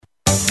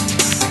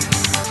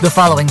The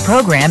following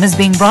program is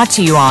being brought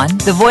to you on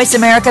the Voice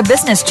America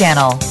Business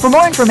Channel. For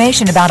more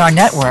information about our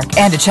network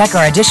and to check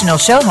our additional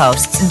show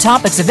hosts and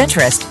topics of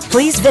interest,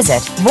 please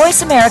visit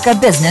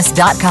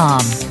voiceamericabusiness.com.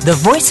 The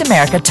Voice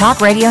America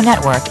Talk Radio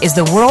Network is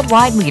the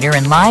worldwide leader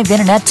in live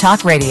Internet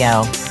talk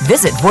radio.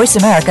 Visit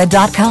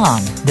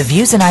voiceamerica.com. The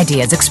views and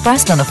ideas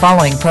expressed on the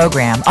following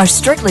program are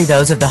strictly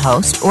those of the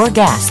host or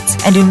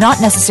guests and do not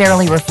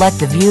necessarily reflect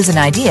the views and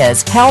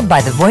ideas held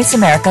by the Voice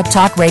America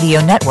Talk Radio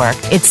Network,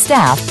 its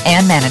staff,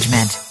 and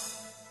management.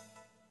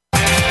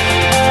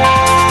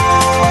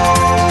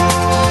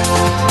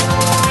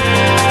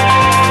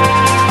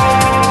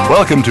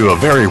 Welcome to a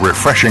very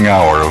refreshing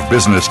hour of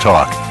business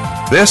talk.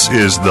 This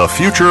is The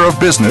Future of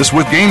Business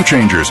with Game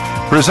Changers,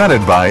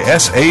 presented by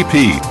SAP.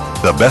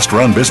 The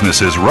best-run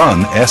businesses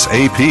run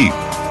SAP.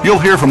 You'll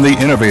hear from the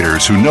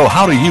innovators who know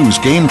how to use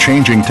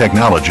game-changing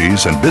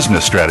technologies and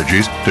business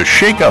strategies to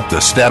shake up the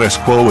status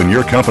quo in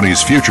your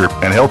company's future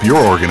and help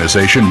your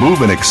organization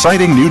move in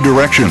exciting new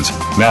directions.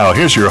 Now,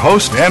 here's your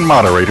host and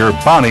moderator,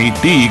 Bonnie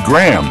D.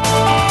 Graham.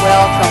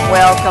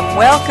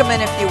 Welcome.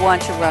 And if you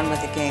want to run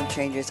with the Game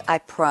Changers, I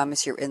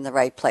promise you're in the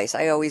right place.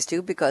 I always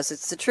do because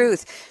it's the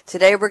truth.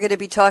 Today we're going to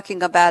be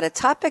talking about a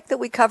topic that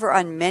we cover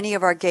on many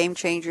of our Game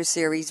Changer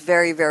series.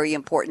 Very, very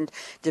important.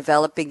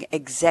 Developing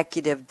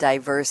executive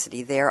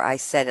diversity. There, I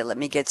said it. Let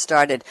me get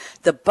started.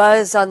 The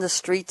buzz on the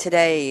street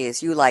today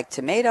is you like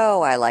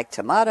tomato, I like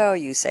tomato,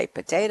 you say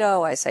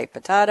potato, I say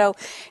potato.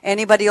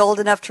 Anybody old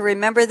enough to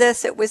remember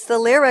this? It was the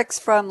lyrics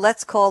from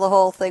Let's Call the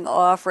Whole Thing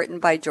Off, written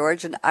by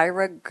George and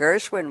Ira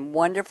Gershwin.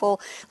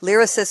 Wonderful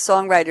lyricist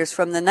songwriters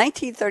from the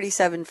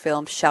 1937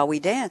 film Shall We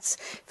Dance,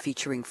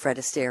 featuring Fred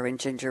Astaire and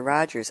Ginger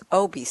Rogers.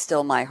 Oh, be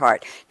still my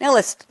heart. Now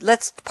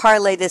let's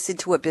parlay this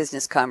into a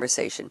business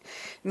conversation.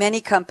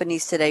 Many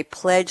companies today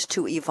pledge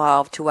to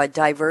evolve to a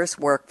diverse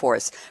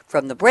workforce,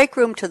 from the break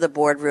room to the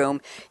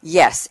boardroom.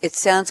 Yes, it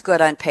sounds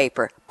good on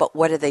paper, but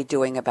what are they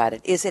doing about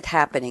it? Is it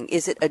happening?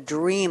 Is it a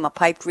dream, a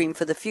pipe dream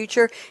for the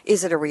future?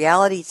 Is it a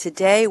reality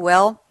today?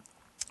 Well,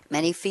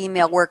 many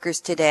female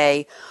workers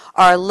today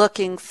are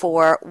looking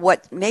for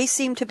what may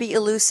seem to be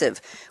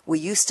elusive. We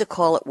used to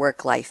call it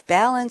work-life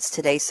balance.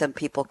 Today, some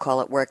people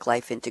call it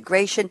work-life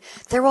integration.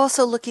 They're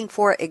also looking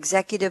for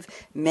executive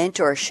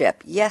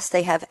mentorship. Yes,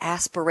 they have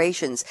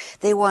aspirations.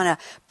 They want to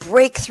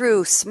break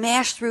through,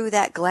 smash through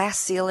that glass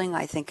ceiling.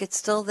 I think it's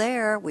still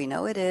there. We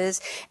know it is.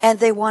 And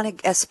they want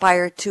to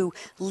aspire to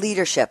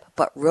leadership,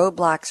 but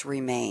roadblocks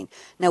remain.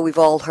 Now, we've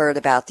all heard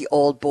about the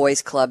old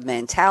boys club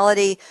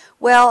mentality.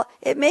 Well,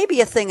 it may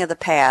be a thing of the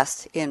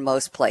past in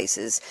most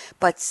places,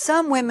 but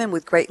some women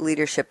with great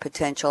leadership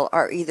potential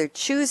are either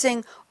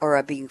choosing or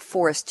are being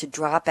forced to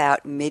drop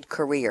out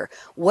mid-career.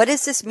 What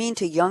does this mean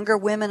to younger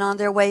women on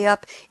their way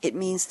up? It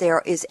means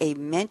there is a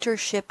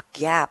mentorship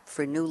gap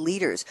for new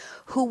leaders.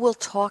 Who will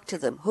talk to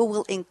them? Who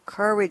will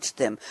encourage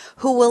them?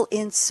 Who will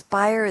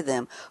inspire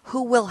them?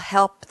 Who will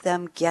help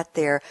them get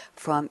there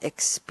from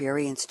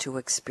experience to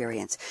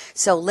experience?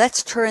 So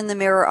let's turn the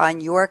mirror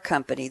on your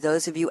company.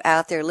 Those of you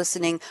out there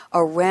listening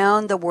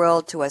around the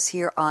world to us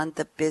here on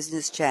the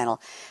Business Channel.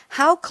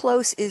 How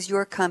close is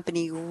your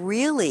company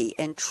really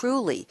and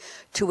truly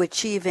to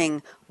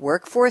achieving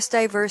workforce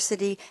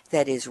diversity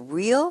that is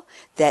real,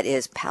 that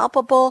is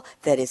palpable,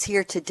 that is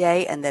here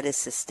today, and that is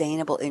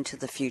sustainable into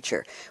the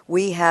future?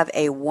 We have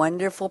a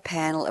wonderful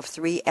panel of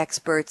 3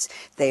 experts.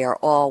 They are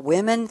all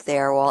women. They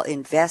are all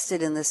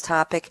invested in this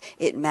topic.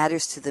 It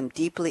matters to them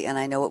deeply, and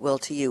I know it will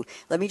to you.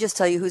 Let me just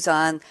tell you who's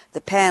on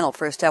the panel.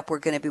 First up, we're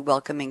going to be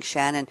welcoming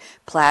Shannon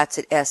Platz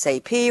at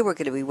SAP. We're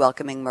going to be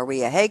welcoming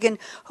Maria Haggen,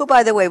 who,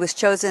 by the way, was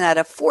chosen out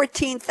of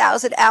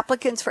 14,000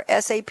 applicants for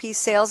SAP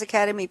Sales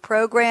Academy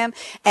program,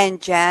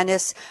 and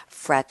Janis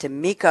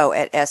Fratamico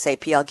at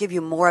SAP. I'll give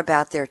you more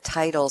about their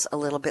titles a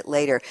little bit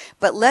later.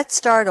 But let's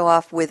start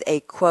off with a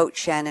quote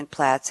Shannon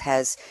Platz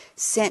has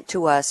sent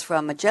to us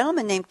from a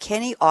gentleman named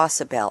Kenny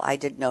Ausubel. I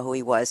didn't know who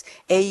he was.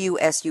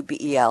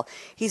 Ausubel.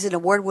 He's an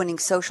award-winning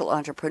social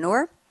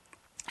entrepreneur,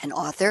 an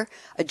author,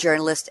 a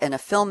journalist, and a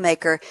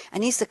filmmaker,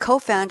 and he's the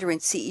co-founder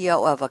and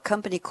CEO of a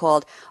company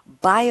called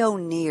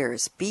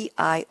Bioneers,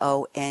 Bioneers.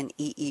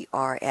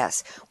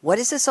 What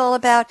is this all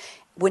about?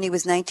 When he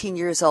was 19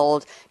 years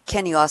old,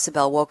 Kenny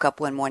Ausubel woke up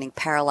one morning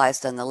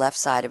paralyzed on the left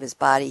side of his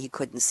body. He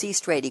couldn't see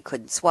straight. He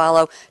couldn't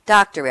swallow.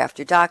 Doctor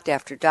after doctor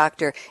after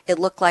doctor. It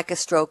looked like a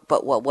stroke,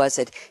 but what was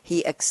it?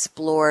 He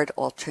explored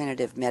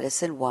alternative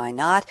medicine. Why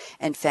not?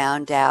 And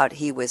found out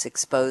he was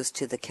exposed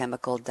to the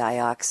chemical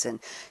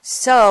dioxin.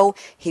 So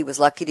he was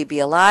lucky to be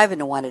alive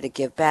and wanted to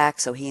give back.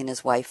 So he and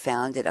his wife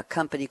founded a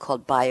company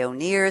called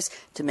Bioneers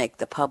to make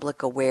the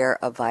public aware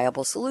of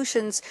viable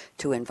solutions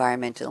to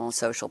environmental and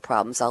social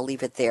problems. I'll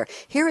leave it there.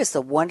 Here is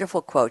the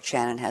wonderful quote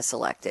Shannon has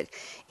selected.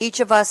 Each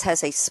of us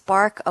has a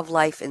spark of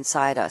life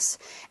inside us,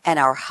 and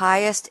our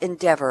highest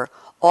endeavor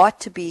ought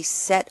to be to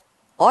set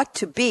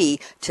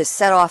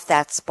off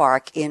that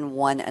spark in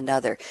one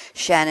another.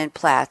 Shannon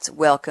Platz,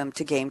 welcome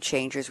to Game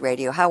Changers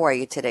Radio. How are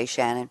you today,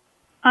 Shannon?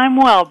 I'm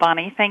well,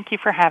 Bonnie. Thank you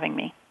for having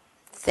me.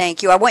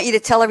 Thank you. I want you to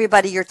tell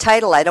everybody your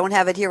title. I don't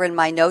have it here in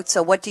my notes,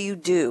 so what do you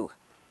do?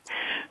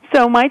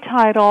 So my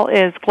title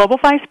is Global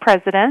Vice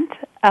President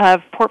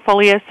of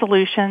Portfolio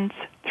Solutions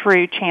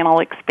through Channel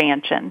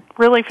Expansion.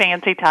 Really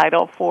fancy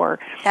title for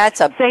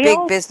That's a big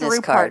business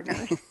card.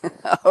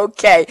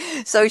 Okay.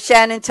 So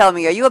Shannon, tell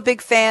me, are you a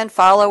big fan,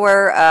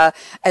 follower,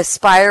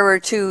 aspirer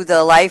to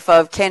the life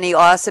of Kenny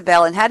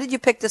Ausubel? And how did you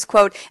pick this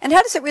quote? And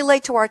how does it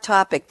relate to our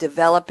topic,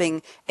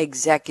 developing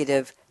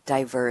executive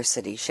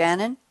diversity?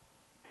 Shannon?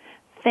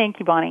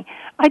 Thank you, Bonnie.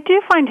 I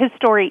do find his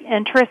story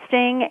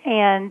interesting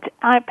and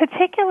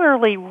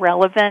particularly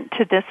relevant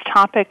to this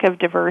topic of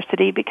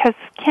diversity because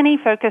Kenny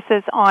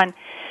focuses on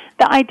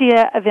the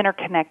idea of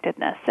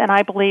interconnectedness, and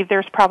I believe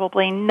there's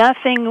probably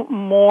nothing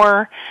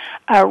more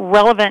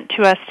relevant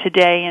to us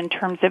today in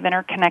terms of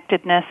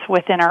interconnectedness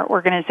within our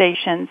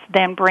organizations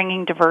than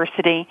bringing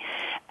diversity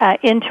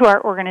into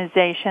our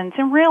organizations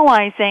and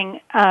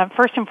realizing,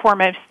 first and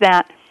foremost,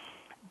 that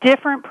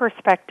different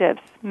perspectives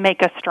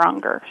make us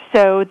stronger.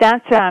 So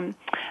that's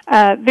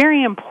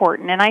very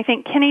important, and I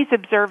think Kenny's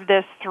observed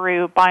this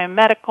through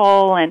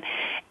biomedical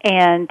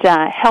and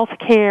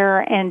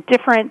healthcare and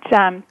different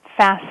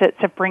facets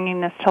of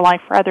bringing this to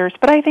life for others.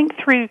 But I think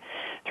through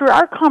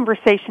our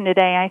conversation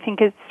today, I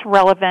think it's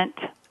relevant,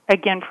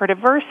 again, for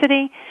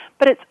diversity,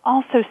 but it's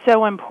also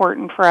so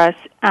important for us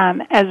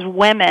as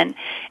women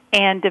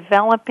and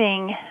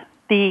developing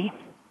the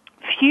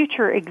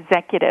future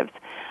executives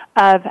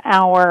of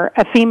our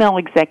female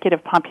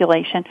executive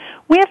population.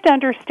 We have to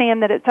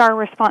understand that it's our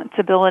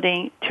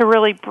responsibility to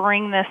really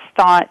bring this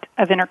thought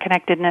of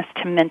interconnectedness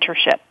to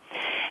mentorship,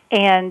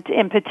 and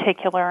in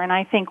particular, and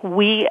I think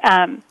we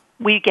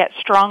get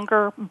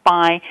stronger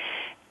by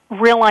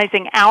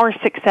realizing our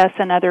success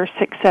and others'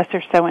 success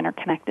are so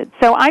interconnected.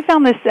 So I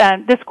found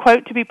this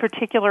quote to be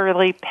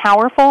particularly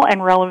powerful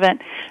and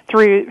relevant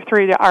through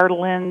our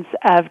lens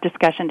of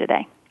discussion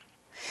today.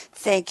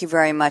 Thank you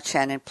very much,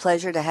 Shannon.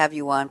 Pleasure to have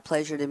you on.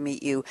 Pleasure to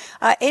meet you.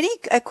 Any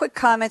quick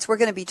comments? We're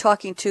going to be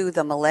talking to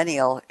the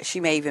millennial. She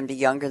may even be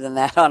younger than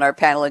that on our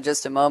panel in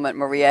just a moment,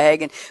 Maria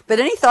Haggen. But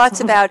any thoughts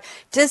about,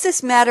 does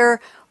this matter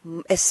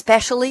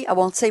especially, I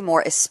won't say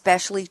more,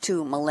 especially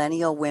to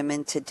millennial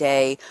women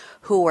today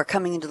who are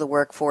coming into the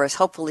workforce,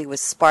 hopefully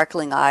with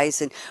sparkling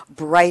eyes and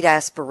bright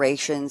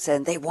aspirations,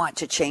 and they want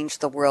to change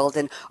the world?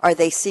 And are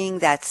they seeing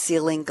that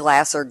ceiling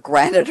glass or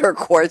granite or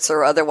quartz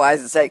or otherwise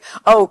and saying,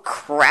 oh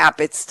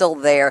crap, it's still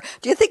there?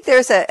 Do you think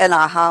there's an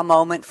aha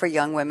moment for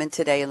young women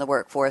today in the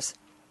workforce?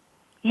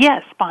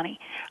 Yes,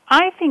 Bonnie.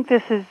 I think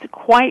this is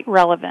quite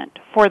relevant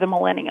for the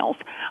millennials.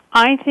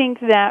 I think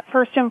that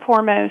first and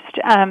foremost,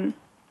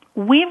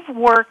 we've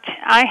worked,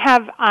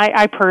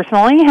 I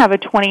personally have a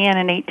 20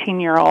 and an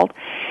 18-year-old,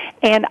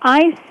 and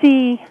I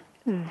see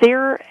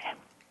their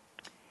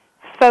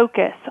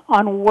focus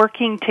on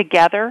working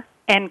together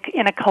and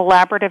in a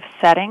collaborative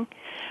setting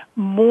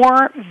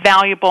more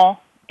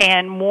valuable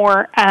and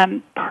more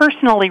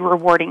personally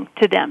rewarding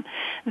to them.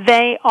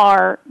 They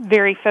are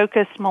very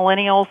focused,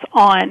 millennials,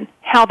 on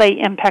how they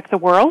impact the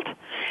world,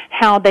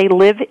 how they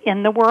live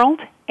in the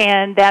world,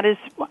 and that is,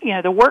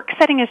 the work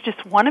setting is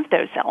just one of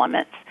those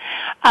elements.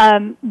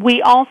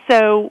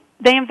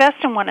 They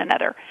invest in one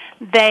another.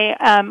 They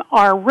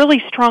are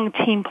really strong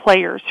team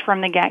players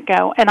from the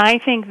get-go, and I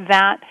think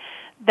that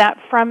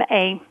from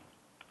a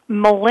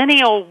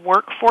millennial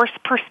workforce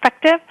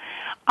perspective,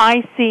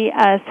 I see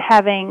us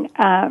having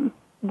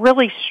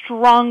really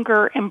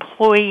stronger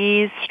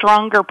employees,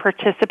 stronger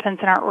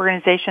participants in our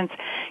organizations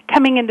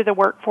coming into the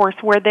workforce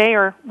where they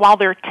are, while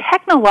they're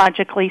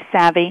technologically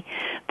savvy,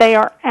 they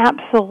are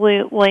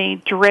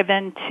absolutely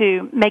driven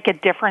to make a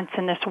difference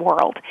in this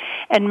world.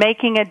 And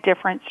making a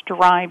difference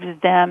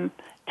drives them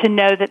to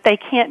know that they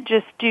can't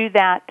just do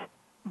that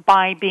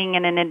by being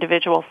in an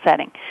individual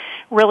setting.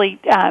 Really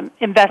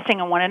investing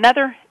in one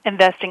another,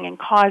 investing in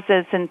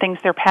causes and things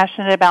they're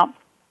passionate about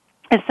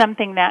is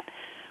something that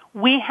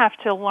we have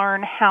to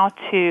learn how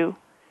to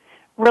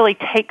really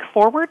take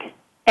forward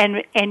and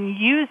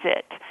use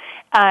it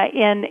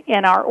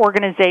in our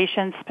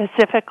organization,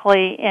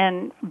 specifically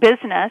in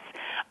business,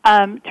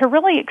 to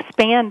really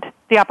expand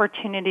the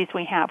opportunities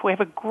we have. We have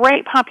a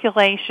great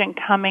population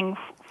coming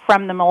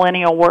from the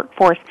millennial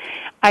workforce.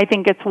 I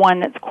think it's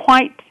one that's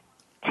quite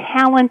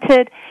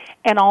talented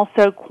and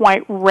also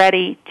quite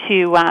ready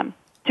to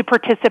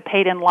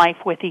participate in life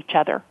with each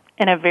other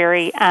in a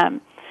very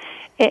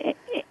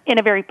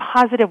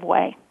positive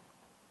way.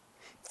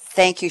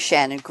 Thank you,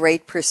 Shannon.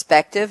 Great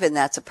perspective, and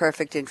that's a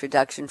perfect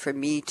introduction for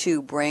me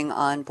to bring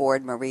on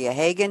board Maria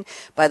Haggen.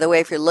 By the way,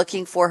 if you're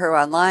looking for her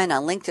online,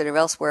 on LinkedIn or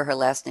elsewhere, her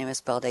last name is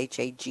spelled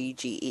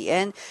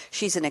Haggen.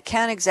 She's an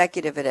account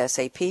executive at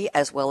SAP,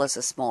 as well as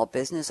a small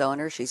business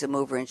owner. She's a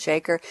mover and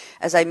shaker.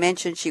 As I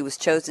mentioned, she was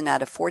chosen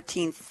out of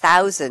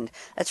 14,000.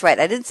 That's right.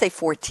 I didn't say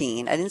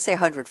 14. I didn't say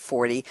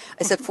 140.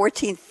 I said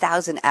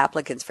 14,000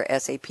 applicants for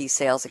SAP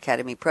Sales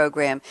Academy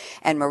program,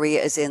 and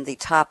Maria is in the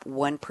top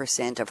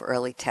 1% of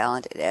early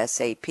talent at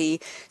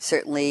SAP.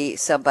 Certainly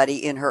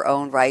somebody in her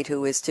own right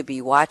who is to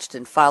be watched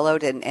and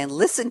followed and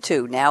listened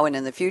to now and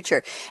in the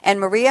future. And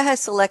Maria has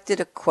selected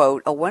a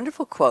quote, a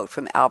wonderful quote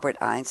from Albert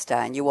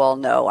Einstein. You all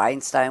know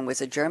Einstein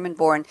was a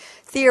German-born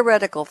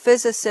theoretical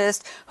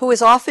physicist who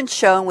is often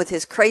shown with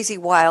his crazy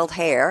wild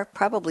hair,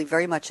 probably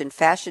very much in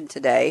fashion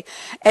today,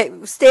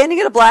 standing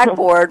at a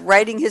blackboard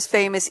writing his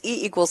famous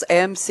E equals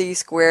mc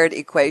squared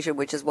equation,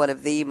 which is one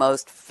of the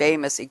most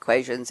famous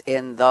equations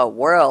in the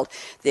world.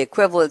 The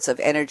equivalence of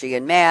energy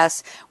and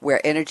mass,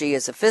 where energy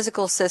is a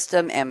physical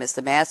system, m is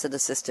the mass of the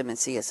system, and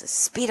c is the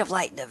speed of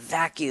light in a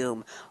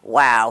vacuum.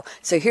 Wow.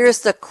 So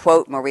here's the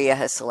quote Maria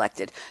has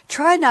selected.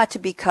 Try not to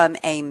become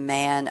a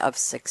man of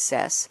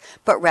success,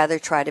 but rather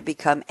try to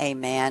become a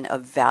man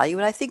of value.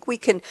 And I think we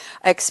can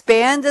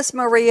expand this,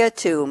 Maria,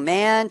 to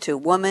man, to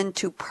woman,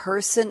 to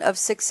person of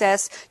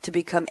success, to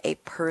become a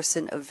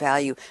person of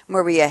value.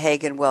 Maria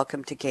Haggen,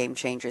 welcome to Game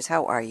Changers.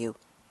 How are you?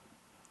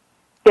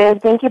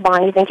 Good. Thank you,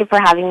 Bonnie. Thank you for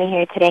having me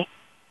here today.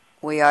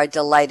 We are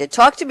delighted.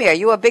 Talk to me. Are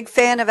you a big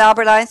fan of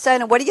Albert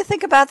Einstein? And what do you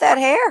think about that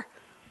hair?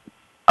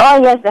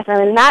 Oh, yes,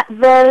 definitely. Not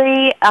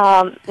very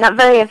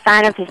a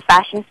fan of his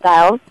fashion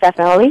style,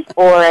 definitely,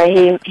 or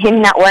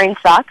him not wearing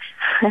socks.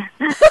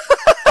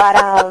 but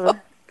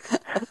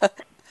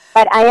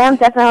I am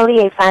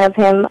definitely a fan of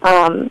him.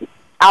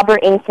 Albert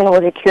Einstein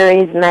was a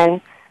curious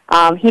man.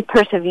 He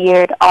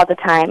persevered all the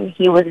time.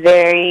 He was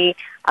very,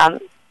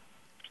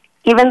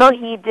 even though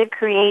he did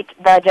create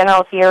the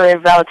general theory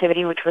of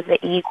relativity, which was the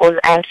E equals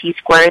mc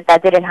squared,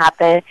 that didn't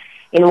happen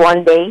in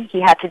one day. He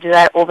had to do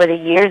that over the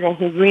years, and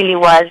he really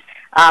was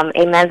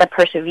a man that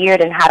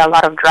persevered and had a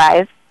lot of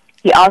drive.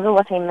 He also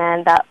was a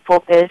man that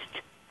focused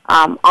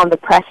on the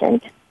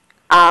present.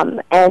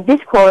 And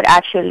this quote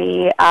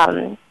actually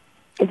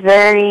is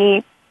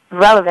very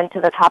relevant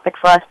to the topic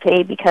for us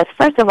today because,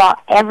 first of all,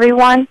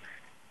 everyone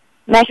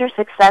measures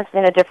success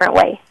in a different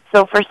way.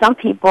 So for some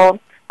people,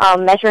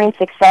 measuring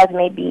success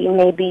may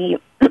be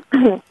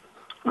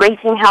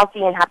raising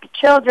healthy and happy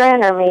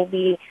children, or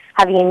maybe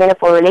having a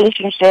meaningful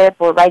relationship,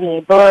 or writing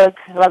a book,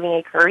 loving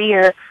a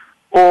career,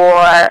 or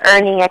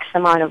earning X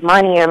amount of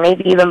money, or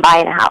maybe even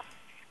buying a house.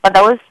 But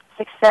those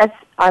success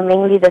are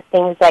mainly the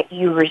things that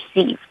you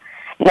receive.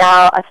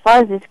 Now, as far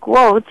as this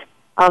quote,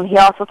 he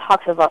also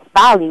talks about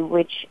value,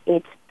 which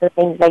is the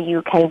things that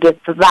you can give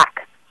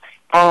back,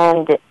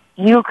 and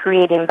you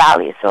creating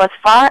value. So as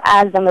far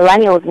as the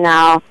millennials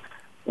now,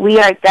 we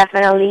are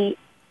definitely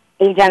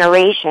a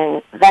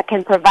generation that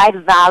can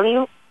provide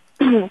value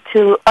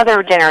to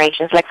other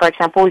generations. Like, for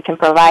example, we can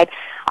provide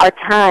our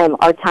time,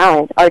 our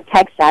talent, our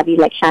tech savvy,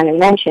 like Shannon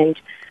mentioned,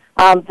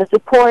 the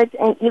support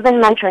and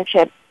even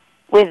mentorship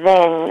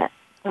within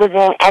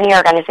any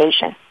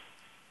organization.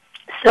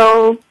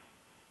 So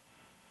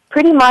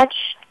pretty much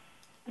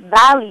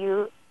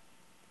value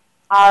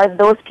are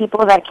those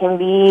people that can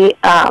be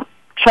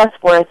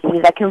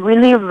trustworthy, that can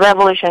really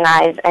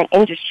revolutionize an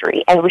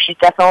industry, and we should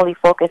definitely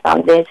focus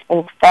on this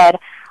instead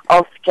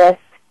of just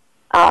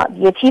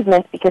the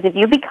achievements, because if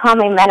you become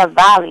a man of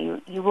value,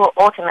 you will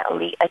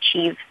ultimately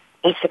achieve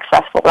a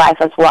successful life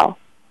as well.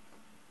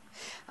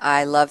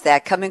 I love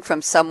that. Coming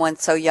from someone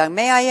so young.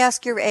 May I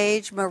ask your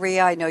age,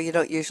 Maria? I know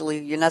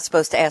you're not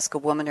supposed to ask a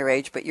woman her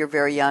age, but you're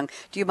very young.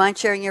 Do you mind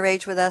sharing your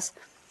age with us?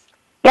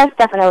 Yes,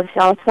 definitely.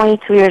 So I'm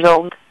 22 years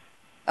old.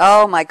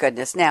 Oh, my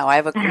goodness. Now, I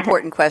have an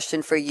important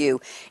question for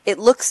you. It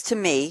looks to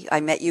me,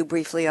 I met you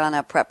briefly on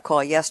a prep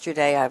call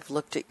yesterday. I've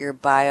looked at your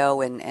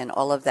bio and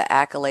all of the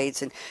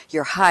accolades and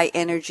your high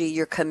energy,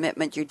 your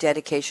commitment, your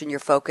dedication,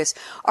 your focus.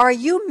 Are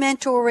you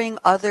mentoring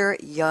other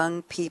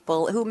young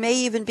people who may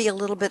even be a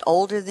little bit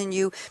older than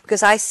you?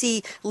 Because I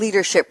see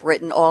leadership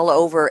written all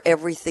over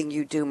everything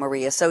you do,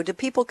 Maria. So do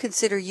people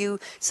consider you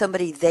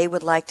somebody they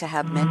would like to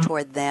have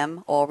mentored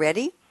them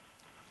already?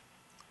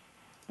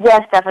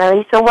 Yes,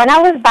 definitely. So when I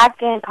was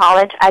back in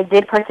college, I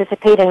did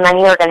participate in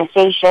many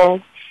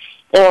organizations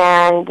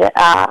and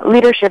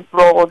leadership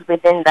roles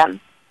within them.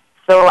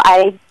 So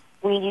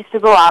we used to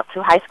go out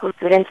to high school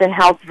students and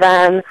help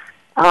them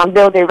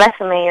build their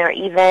resume or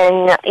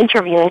even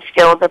interviewing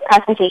skills or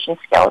presentation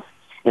skills.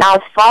 Now,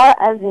 as far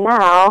as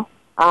now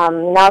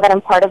that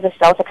I'm part of the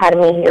Sales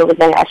Academy here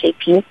within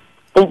SAP,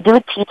 they do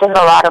teach us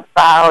a lot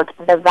about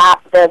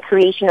the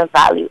creation of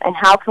value and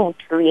how can we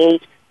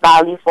create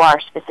value for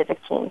our specific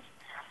teams.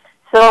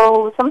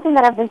 So something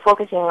that I've been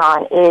focusing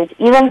on is,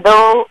 even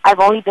though I've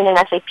only been in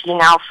SAP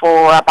now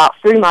for about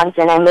 3 months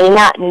and I may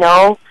not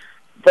know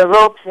the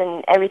ropes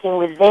and everything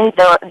within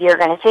the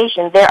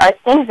organization, there are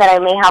things that I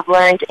may have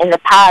learned in the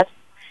past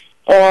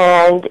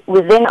and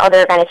within other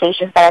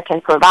organizations that I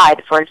can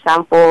provide. For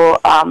example,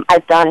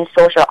 I've done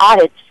social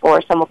audits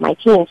for some of my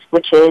teams,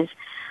 which is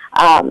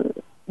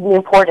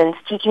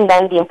teaching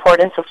them the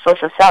importance of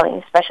social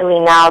selling, especially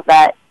now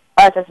that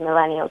us as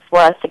millennials, for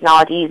us,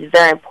 technology is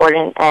very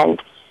important, and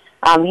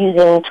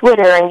using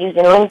Twitter and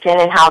using LinkedIn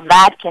and how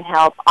that can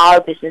help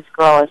our business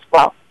grow as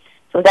well.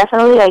 So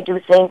definitely I do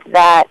think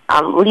that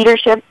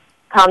leadership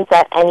comes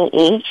at any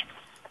age.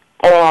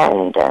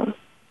 And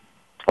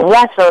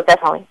so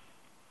definitely.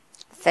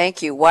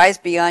 Thank you. Wise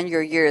beyond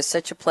your years.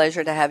 Such a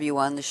pleasure to have you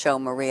on the show,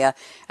 Maria.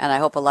 And I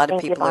hope a lot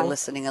of people are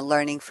listening and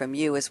learning from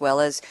you as well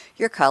as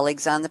your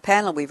colleagues on the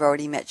panel. We've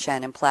already met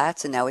Shannon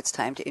Platz, and now it's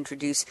time to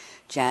introduce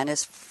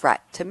Janis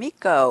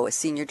Fratamico, a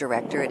Senior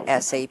Director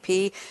at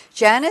SAP.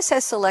 Janis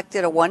has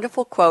selected a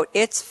wonderful quote.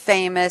 It's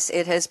famous.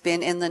 It has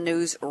been in the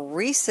news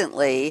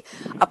recently.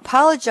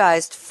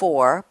 Apologized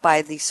for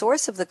by the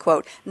source of the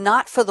quote,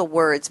 not for the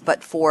words,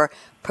 but for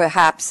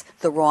perhaps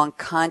the wrong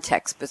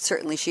context, but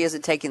certainly she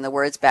isn't taking the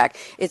words back.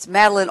 It's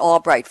Madeleine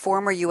Albright,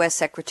 former U.S.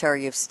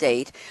 Secretary of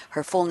State.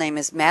 Her full name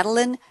is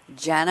Madeleine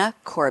Jana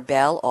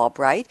Korbel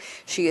Albright.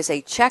 She is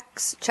a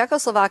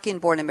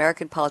Czechoslovakian-born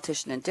American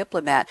politician and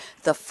diplomat,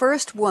 the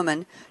first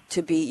woman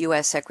to be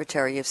U.S.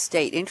 Secretary of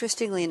State.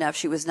 Interestingly enough,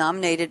 she was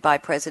nominated by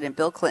President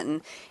Bill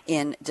Clinton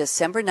in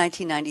December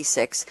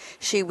 1996.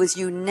 She was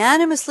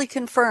unanimously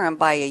confirmed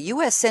by a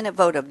U.S. Senate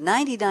vote of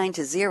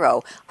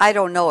 99-0. I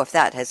don't know if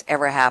that has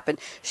ever happened.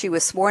 She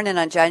was sworn in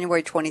on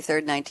January 23,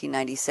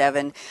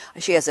 1997.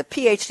 She has a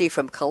Ph.D.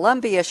 from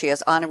Columbia. She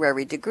has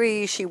honorary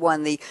degrees. She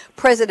won the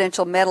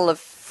Presidential Medal of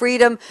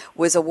Freedom,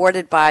 was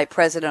awarded by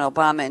President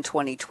Obama in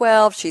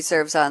 2012. She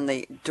serves on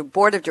the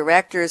board of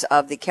directors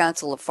of the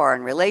Council of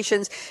Foreign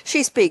Relations.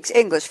 She speaks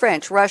English,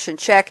 French, Russian,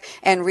 Czech,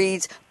 and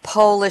reads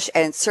Polish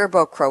and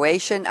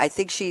Serbo-Croatian. I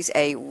think she's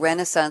a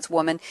Renaissance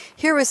woman.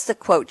 Here is the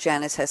quote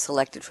Janis has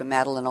selected from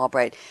Madeleine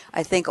Albright.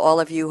 I think all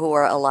of you who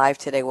are alive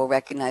today will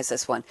recognize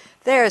this one.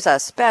 There's a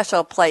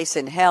special place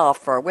in hell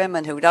for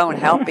women who don't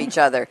help each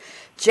other.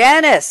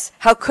 Janis,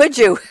 how could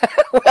you?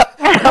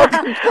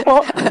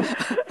 Well,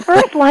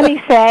 first let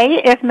me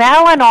say, if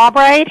Madeleine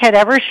Albright had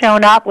ever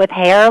shown up with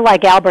hair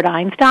like Albert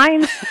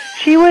Einstein's,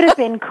 she would have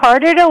been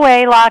carted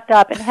away, locked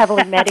up, and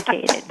heavily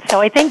medicated. So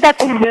I think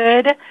that's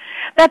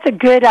a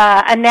good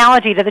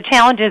analogy to the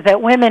challenges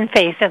that women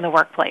face in the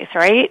workplace,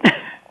 right?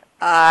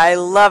 I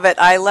love it.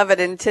 I love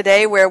it. And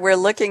today where we're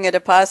looking at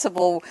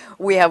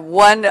we have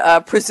one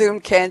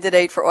presumed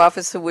candidate for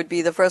office who would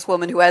be the first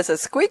woman who has a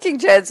squeaking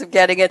chance of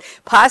getting it,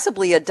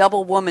 possibly a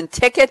double woman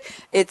ticket.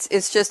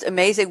 It's just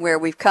amazing where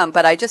we've come.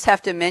 But I just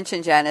have to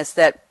mention, Janis,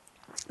 that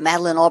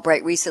Madeleine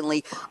Albright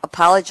recently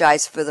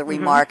apologized for the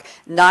remark,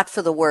 not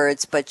for the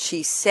words, but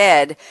she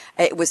said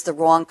it was the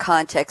wrong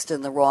context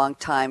and the wrong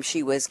time.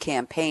 She was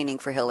campaigning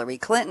for Hillary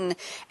Clinton,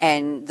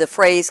 and the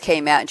phrase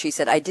came out, and she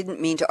said, I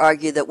didn't mean to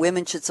argue that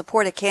women should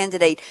support a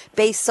candidate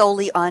based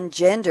solely on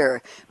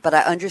gender, but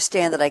I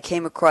understand that I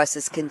came across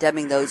as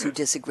condemning those who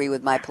disagree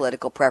with my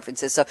political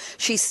preferences. So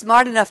she's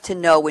smart enough to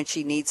know when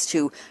she needs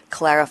to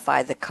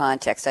clarify the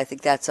context. I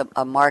think that's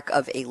a mark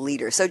of a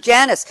leader. So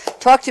Janis,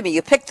 talk to me.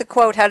 You picked the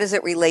quote. How does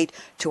it relate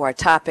to our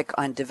topic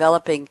on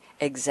developing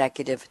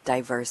executive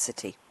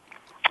diversity?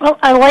 Well,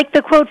 I like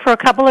the quote for a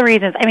couple of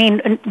reasons. I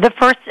mean, the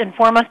first and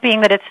foremost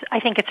being that I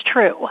think it's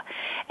true.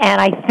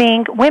 And I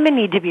think women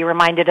need to be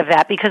reminded of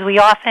that because we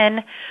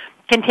often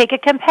can take a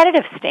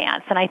competitive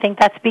stance. And I think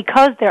that's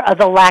because of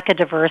the lack of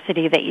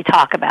diversity that you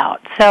talk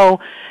about. So,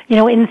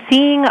 in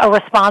seeing a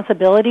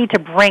responsibility to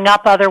bring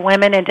up other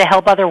women and to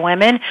help other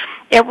women,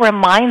 it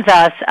reminds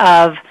us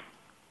of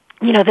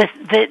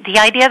the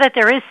idea that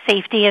there is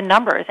safety in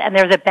numbers, and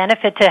there's a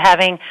benefit to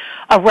having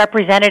a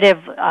representative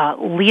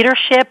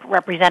leadership,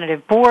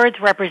 representative boards,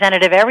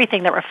 representative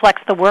everything that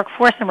reflects the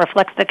workforce and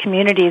reflects the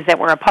communities that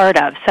we're a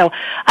part of. So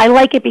I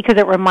like it because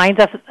it reminds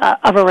us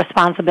of a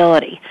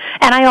responsibility.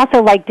 And I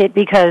also liked it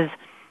because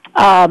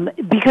of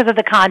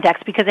the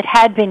context, because it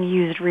had been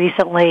used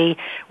recently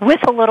with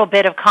a little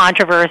bit of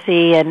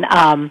controversy, and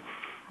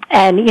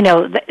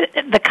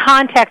the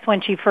context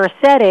when she first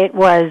said it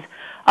was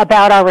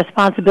about our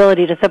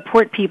responsibility to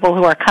support people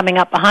who are coming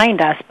up behind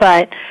us.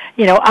 But,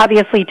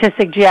 obviously to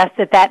suggest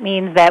that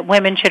means that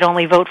women should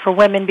only vote for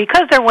women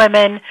because they're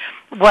women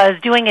was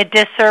doing a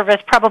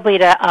disservice probably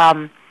to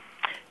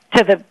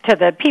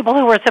the people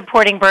who were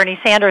supporting Bernie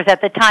Sanders at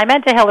the time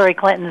and to Hillary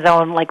Clinton's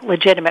own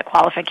legitimate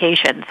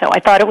qualifications. So I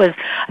thought it was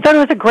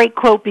a great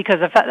quote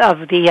because of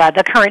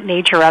the current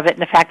nature of it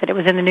and the fact that it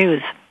was in the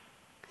news.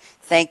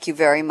 Thank you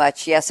very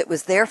much. Yes, it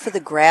was there for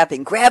the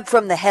grabbing. Grab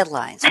from the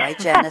headlines, right,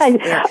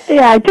 Janis?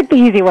 Yeah, I took the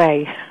easy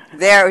way.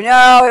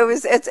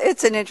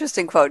 It's an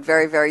interesting quote.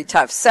 Very, very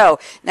tough. So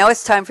now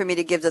it's time for me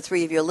to give the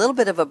three of you a little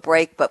bit of a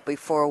break. But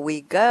before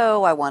we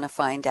go, I want to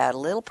find out a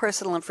little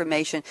personal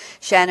information.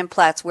 Shannon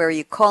Platz, where are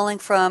you calling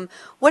from?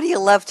 What do you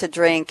love to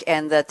drink?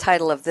 And the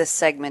title of this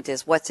segment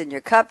is What's in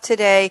Your Cup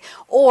Today?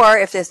 Or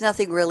if there's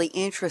nothing really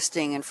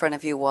interesting in front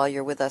of you while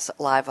you're with us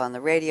live on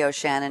the radio,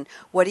 Shannon,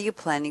 what are you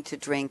planning to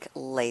drink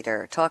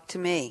later? Talk to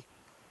me.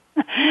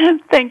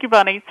 Thank you,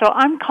 Bonnie. So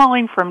I'm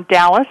calling from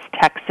Dallas,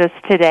 Texas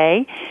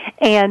today,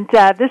 and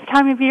this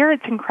time of year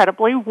it's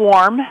incredibly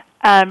warm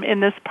in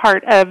this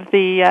part of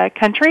the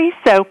country.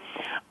 So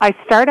I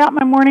start out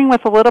my morning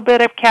with a little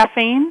bit of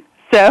caffeine.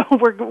 So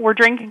we're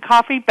drinking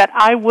coffee, but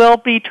I will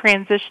be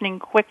transitioning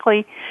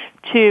quickly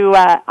to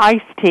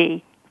iced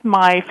tea,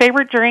 my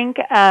favorite drink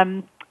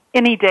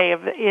any day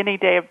of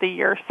the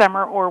year,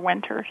 summer or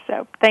winter.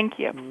 So thank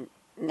you.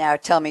 Now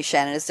tell me,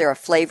 Shannon, is there a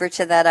flavor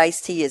to that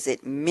iced tea? Is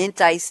it mint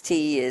iced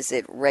tea? Is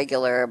it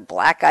regular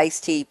black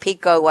iced tea,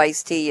 pico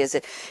iced tea? Does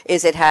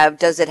it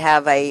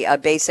have a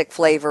basic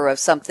flavor of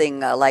something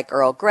like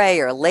Earl Grey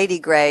or Lady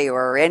Grey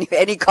or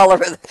any color?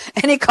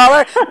 Any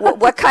color?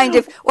 What kind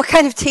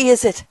of tea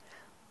is it?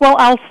 Well,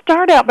 I'll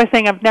start out by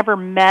saying I've never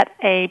met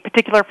a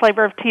particular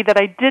flavor of tea that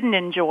I didn't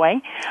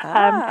enjoy.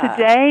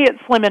 Today it's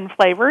lemon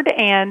flavored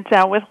and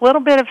with a little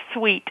bit of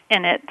sweet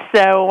in it.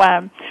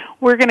 So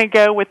we're going to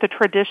go with the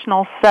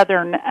traditional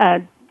Southern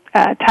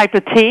type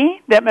of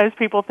tea that most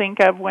people think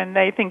of when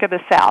they think of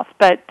the South.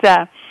 But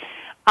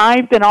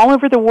I've been all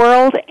over the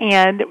world,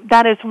 and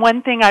that is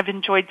one thing I've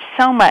enjoyed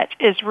so much,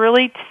 is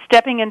really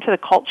stepping into the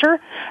culture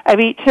of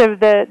each of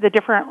the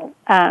different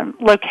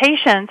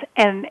locations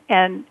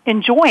and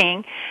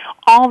enjoying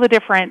all the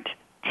different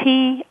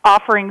tea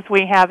offerings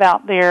we have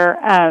out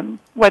there,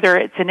 whether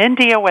it's in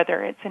India,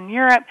 whether it's in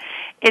Europe.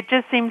 It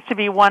just seems to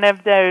be one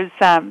of those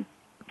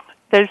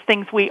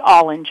things we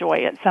all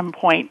enjoy at some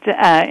point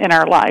in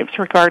our lives,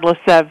 regardless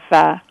of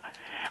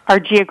our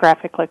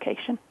geographic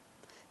location.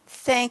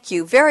 Thank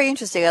you. Very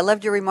interesting. I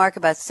loved your remark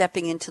about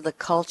stepping into the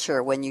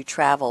culture when you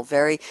travel.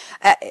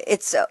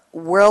 It's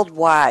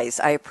world-wise.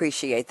 I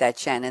appreciate that,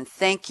 Shannon.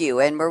 Thank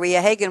you. And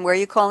Maria Haggen, where are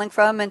you calling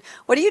from? And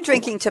what are you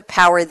drinking to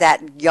power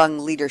that young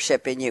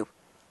leadership in you?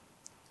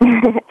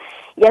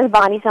 Yes,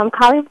 Bonnie. So I'm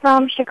calling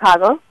from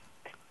Chicago.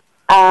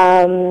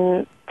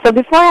 So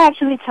before I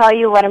actually tell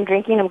you what I'm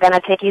drinking, I'm going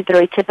to take you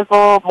through a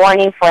typical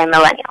morning for a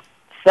millennial.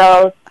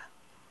 So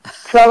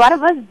a lot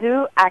of us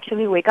do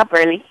actually wake up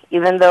early,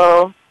 even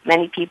though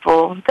many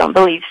people don't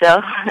believe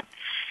so.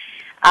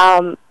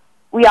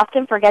 We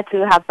often forget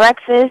to have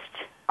breakfast.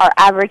 Our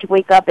average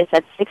wake up is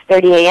at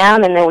 6:30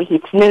 a.m., and then we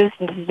hit snooze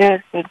and snooze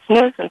and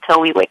snooze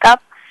until we wake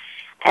up.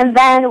 And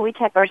then we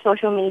check our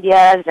social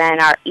medias and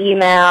our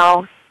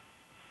email,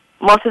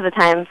 most of the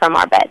time from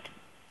our bed.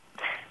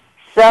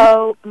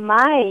 So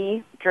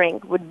my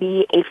drink would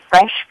be a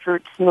fresh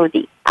fruit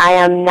smoothie. I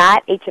am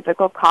not a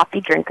typical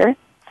coffee drinker.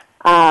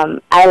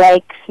 I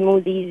like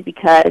smoothies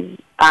because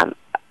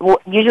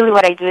usually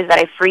what I do is that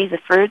I freeze the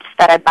fruits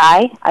that I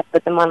buy. I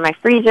put them on my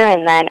freezer,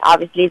 and then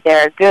obviously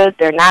they're good,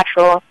 they're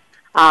natural.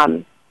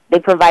 They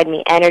provide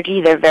me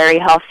energy. They're very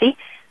healthy.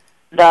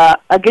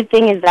 A good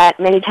thing is that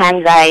many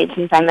times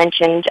since I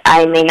mentioned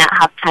I may not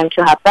have time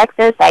to have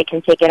breakfast, I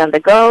can take it on the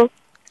go.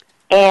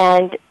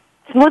 And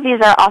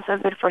smoothies are also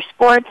good for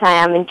sports. I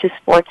am into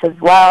sports as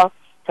well.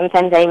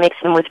 Sometimes I mix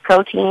them with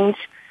proteins.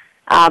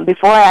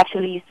 Before I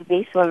actually used to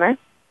be a swimmer.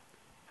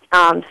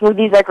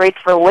 Smoothies are great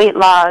for weight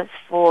loss,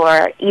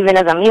 for even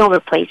as a meal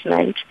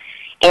replacement,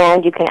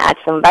 and you can add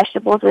some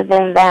vegetables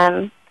within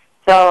them.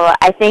 So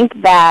I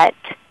think that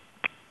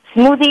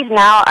smoothies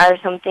now are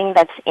something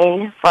that's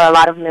in for a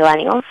lot of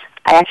millennials.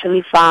 I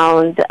actually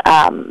found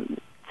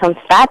some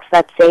stats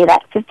that say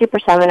that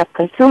 50% of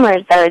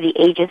consumers that are the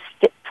ages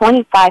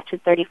 25 to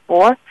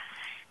 34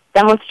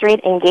 demonstrate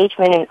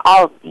engagement in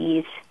all of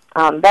these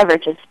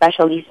beverages,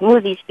 especially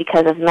smoothies,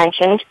 because as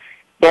mentioned,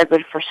 they're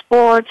good for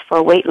sports,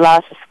 for weight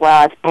loss, as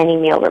well as any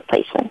meal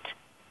replacement.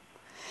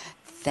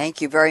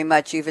 Thank you very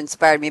much. You've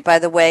inspired me. By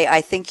the way,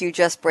 I think you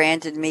just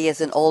branded me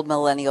as an old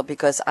millennial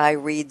because I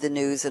read the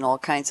news and all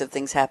kinds of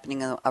things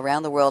happening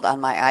around the world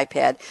on my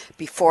iPad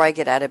before I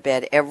get out of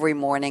bed every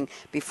morning,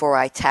 before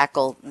I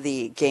tackle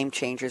the Game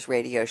Changers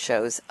radio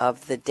shows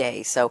of the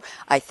day. So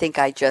I think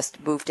I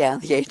just moved down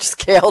the age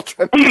scale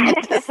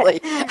tremendously.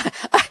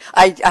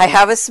 I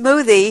have a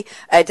smoothie.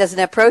 It doesn't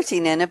have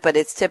protein in it, but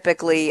it's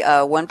typically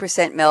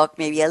 1% milk,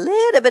 maybe a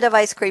little bit of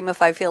ice cream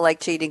if I feel like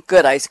cheating.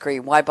 Good ice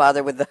cream. Why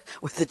bother with the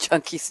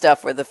junky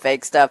stuff or the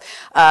fake stuff?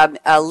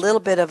 A little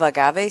bit of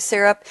agave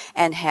syrup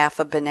and half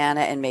a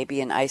banana and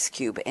maybe an ice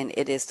cube, and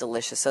it is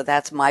delicious. So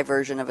that's my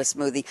version of a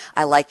smoothie.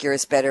 I like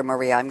yours better,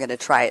 Maria. I'm going to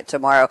try it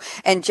tomorrow.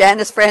 And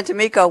Janis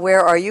Fratamico, where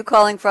are you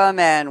calling from,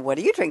 and what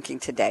are you drinking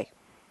today?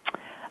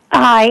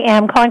 I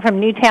am calling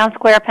from Newtown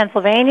Square,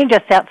 Pennsylvania,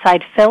 just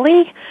outside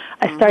Philly.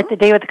 I start the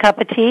day with a cup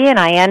of tea, and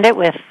I end it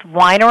with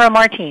wine or a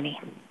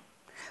martini.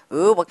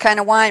 Ooh, what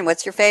kind of wine?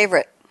 What's your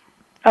favorite?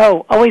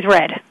 Oh, always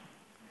red.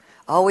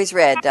 Always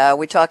red.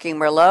 We talking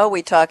Merlot?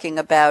 We talking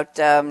about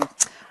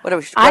what are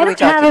we? I don't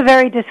have a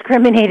very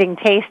discriminating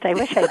taste. I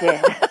wish I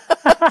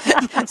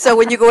did. So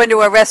when you go into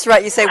a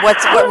restaurant, you say, "What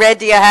red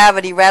do you have?"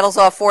 And he rattles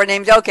off 4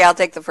 names. Okay, I'll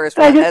take the first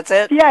one. That's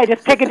it. Yeah, I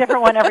just pick a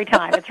different one every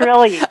time. It's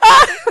really easy.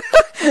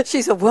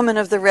 She's a woman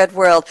of the red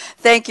world.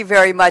 Thank you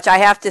very much. I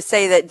have to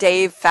say that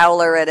Dave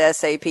Fowler at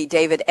SAP,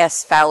 David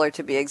S. Fowler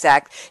to be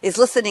exact, is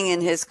listening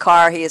in his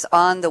car. He is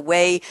on the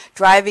way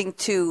driving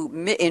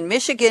in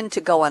Michigan to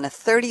go on a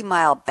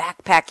 30-mile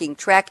backpacking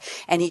trek,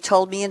 and he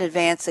told me in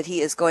advance that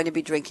he is going to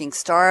be drinking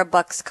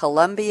Starbucks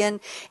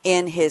Colombian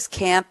in his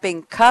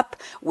camping cup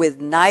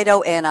with Nido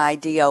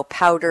NIDO,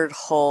 powdered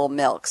whole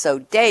milk. So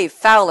Dave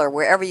Fowler,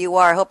 wherever you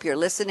are, I hope you're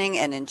listening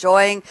and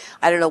enjoying.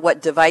 I don't know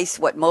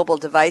what mobile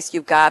device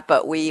you've got,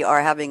 but we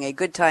are having a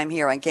good time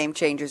here on Game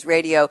Changers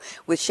Radio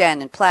with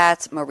Shannon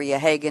Platz, Maria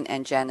Haggen,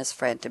 and Janis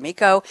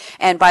Fratamico.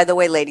 And by the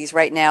way, ladies,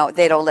 right now,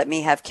 they don't let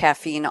me have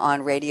caffeine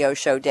on radio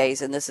show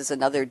days, and this is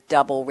another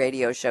double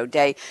radio show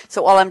day.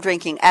 So all I'm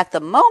drinking at the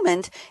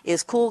moment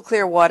is cool,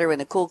 clear water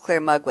in a cool, clear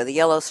mug with a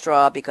yellow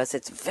straw because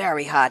it's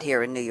very hot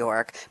here in New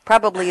York.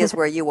 Probably is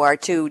where you are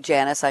too,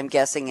 Janis, I'm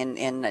guessing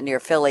in near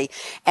Philly.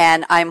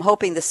 And I'm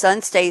hoping the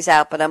sun stays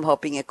out, but I'm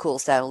hoping it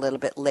cools down a little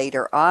bit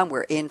later on.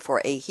 We're in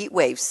for a heat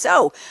wave.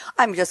 So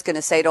I'm just going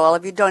to say to all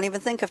of you, don't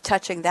even think of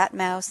touching that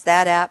mouse,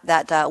 that app,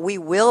 that dial. We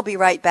will be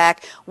right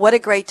back. What a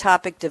great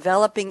topic,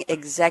 developing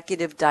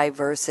executive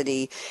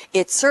diversity.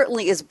 It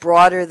certainly is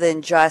broader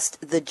than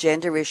just the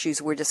gender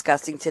issues we're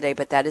discussing today,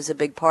 but that is a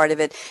big part of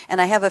it.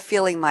 And I have a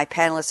feeling my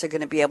panelists are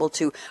going to be able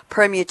to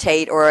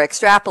permutate or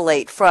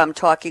extrapolate from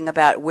talking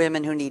about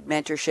women who need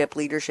mentorship,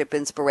 leadership,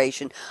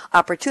 inspiration,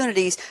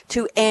 opportunities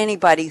to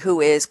anybody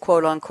who is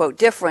quote unquote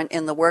different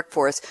in the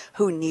workforce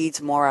who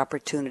needs more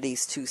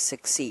opportunities to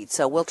succeed.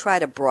 So we'll try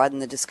to broaden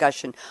the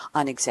discussion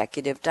on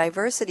executive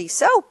diversity.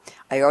 So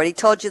I already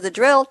told you the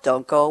drill.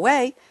 Don't go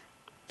away.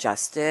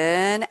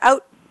 Justin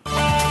out.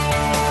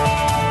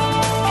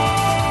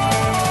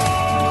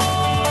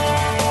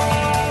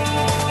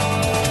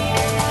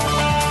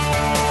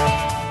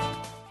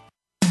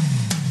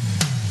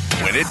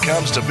 When it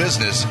comes to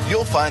business,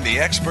 you'll find the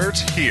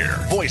experts here.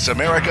 Voice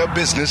America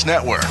Business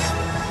Network.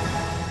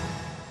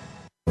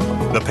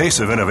 The pace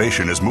of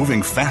innovation is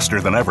moving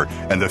faster than ever,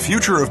 and the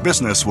future of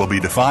business will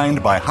be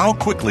defined by how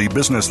quickly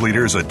business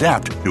leaders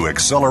adapt to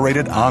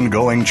accelerated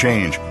ongoing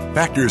change.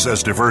 Factors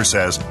as diverse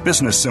as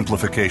business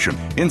simplification,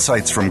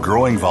 insights from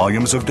growing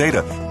volumes of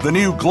data, the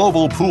new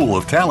global pool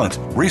of talent,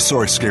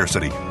 resource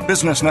scarcity,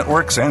 business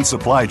networks and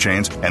supply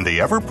chains, and the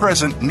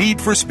ever-present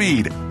need for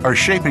speed are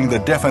shaping the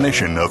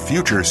definition of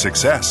future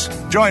success.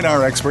 Join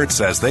our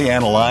experts as they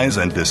analyze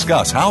and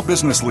discuss how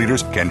business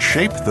leaders can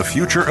shape the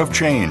future of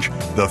change.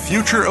 The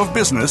Future of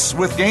Business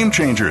with Game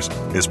Changers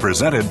is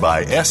presented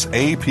by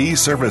SAP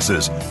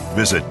Services.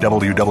 Visit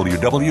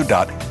www.sap.com.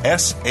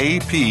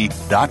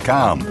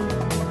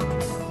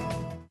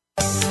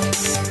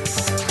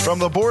 From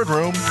the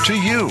boardroom to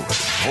you,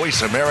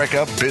 Voice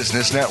America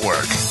Business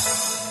Network.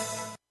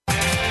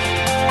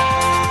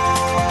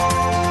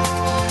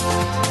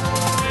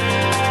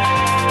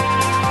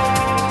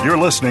 You're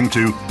listening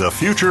to The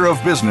Future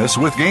of Business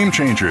with Game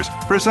Changers,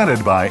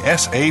 presented by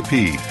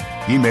SAP.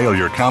 Email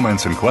your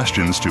comments and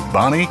questions to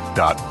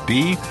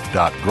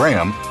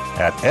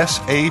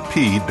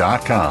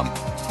bonnie.d.graham@sap.com.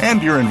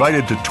 And you're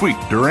invited to tweet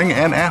during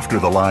and after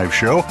the live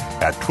show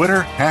at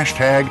Twitter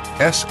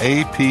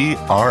 #SAPRADIO.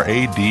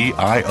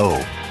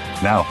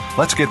 Now,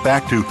 let's get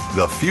back to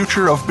The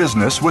Future of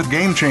Business with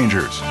Game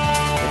Changers.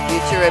 The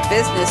Future of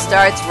Business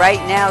starts right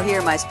now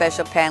here. My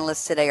special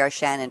panelists today are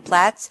Shannon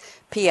Platz,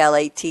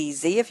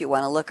 Platz, if you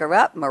want to look her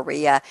up,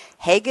 Maria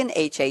Haggen,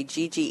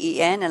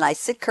 Haggen, and I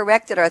sit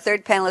corrected. Our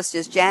third panelist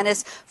is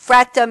Janis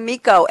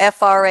Fratamico,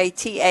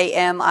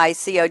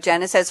 Fratamico.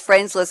 Janis has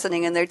friends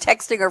listening, and they're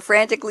texting her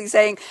frantically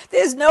saying,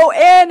 there's no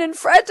N in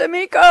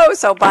Fratamico.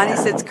 So Bonnie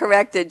sits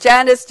corrected.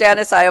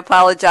 Janis, I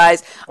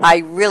apologize. I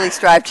really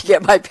strive to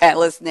get my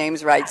panelists'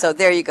 names right. So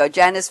there you go.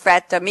 Janis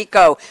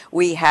Fratamico.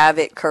 We have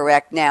it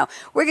correct now.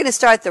 We're going to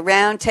start the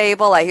round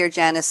table. I hear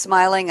Janis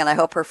smiling, and I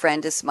hope her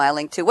friend is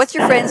smiling too. What's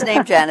your friend's name,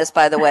 Janis,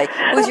 by the way?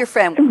 Who's your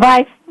friend?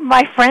 My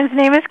friend's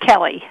name is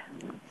Kelly.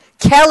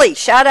 Kelly.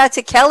 Shout out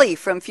to Kelly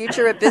from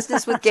Future of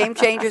Business with Game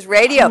Changers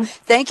Radio.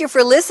 Thank you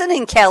for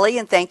listening, Kelly,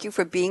 and thank you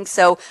for being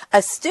so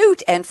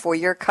astute and for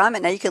your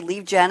comment. Now you can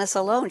leave Janis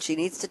alone. She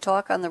needs to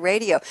talk on the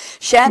radio.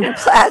 Shannon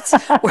Platz,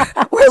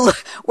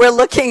 we're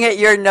looking at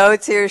your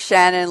notes here,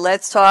 Shannon.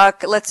 Let's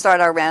start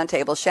our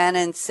roundtable.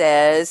 Shannon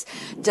says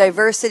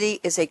diversity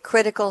is a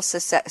critical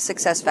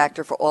success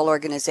factor for all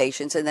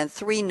organizations. And then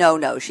 3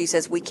 no-nos. She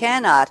says we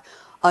cannot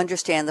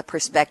understand the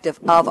perspective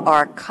of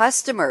our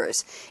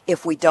customers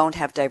if we don't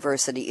have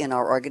diversity in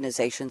our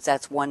organizations.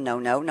 That's 1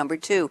 no-no. Number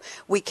 2,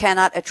 we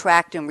cannot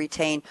attract and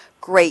retain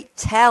great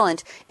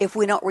talent if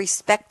we don't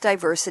respect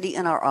diversity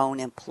in our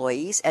own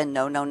employees. And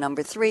no-no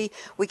number 3,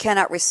 we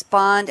cannot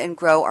respond and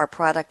grow our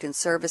product and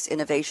service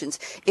innovations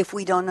if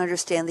we don't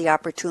understand the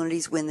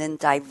opportunities within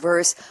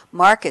diverse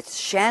markets.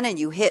 Shannon,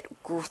 you hit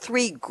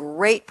 3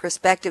 great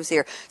perspectives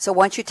here. So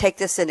why don't you take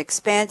this and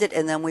expand it,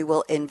 and then we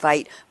will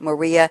invite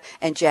Maria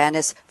and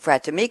Janis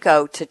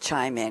Fratamico to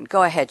chime in.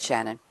 Go ahead,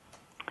 Shannon.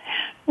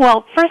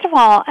 Well, first of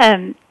all,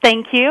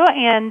 thank you,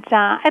 and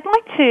I'd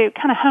like to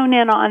kind of hone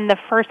in on the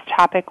first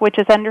topic, which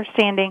is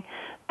understanding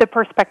the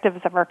perspectives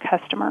of our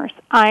customers.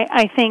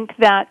 I think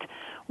that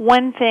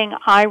one thing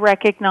I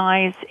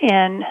recognize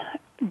in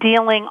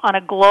dealing on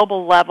a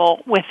global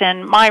level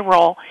within my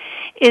role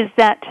is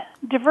that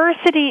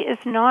diversity is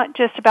not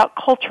just about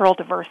cultural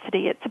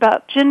diversity. It's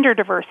about gender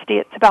diversity.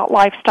 It's about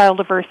lifestyle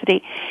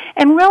diversity,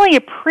 and really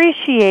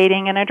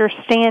appreciating and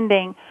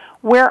understanding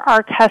where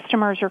our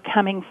customers are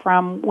coming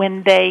from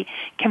when they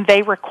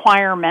convey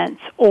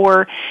requirements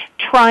or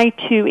try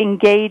to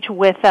engage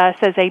with us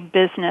as a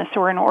business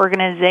or an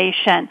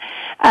organization.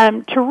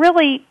 To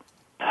really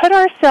put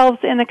ourselves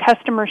in the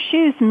customer's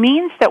shoes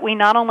means that we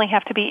not only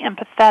have to be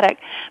empathetic,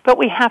 but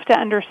we have to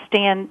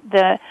understand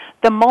the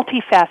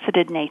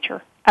multifaceted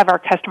nature of our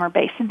customer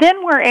base.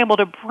 Then we're able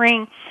to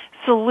bring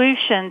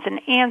solutions and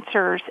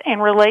answers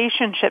and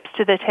relationships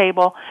to the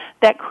table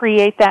that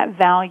create that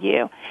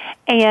value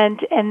and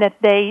that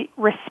they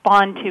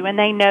respond to, and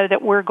they know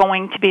that we're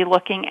going to be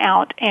looking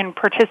out and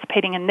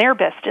participating in their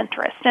best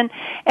interest.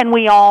 And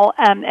we all,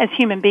 as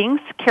human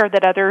beings, care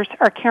that others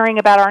are caring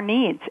about our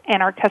needs,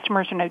 and our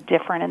customers are no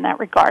different in that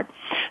regard.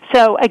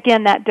 So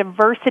again, that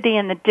diversity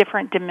and the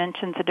different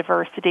dimensions of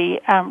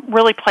diversity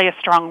really play a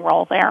strong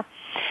role there.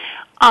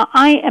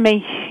 I am a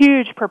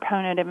huge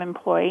proponent of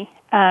employee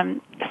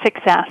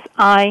success.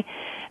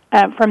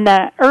 From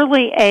the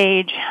early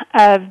age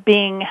of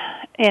being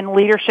in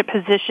leadership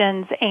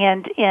positions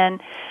and in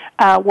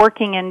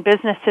working in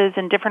businesses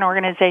and different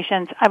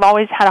organizations, I've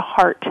always had a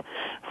heart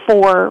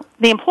for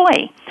the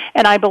employee.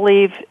 And I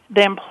believe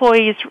the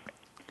employee's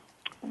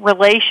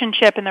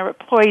relationship and the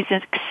employee's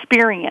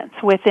experience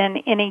within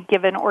any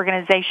given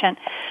organization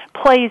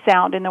plays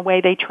out in the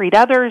way they treat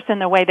others, in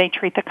the way they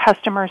treat the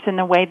customers, in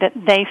the way that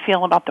they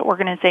feel about the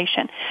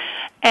organization.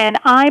 And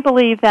I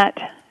believe that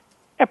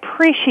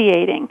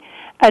appreciating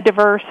a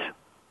diverse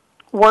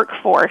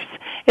workforce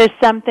is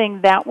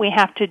something that we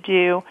have to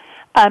do,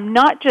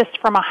 not just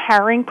from a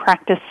hiring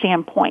practice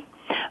standpoint,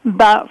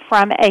 but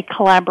from a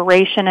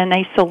collaboration and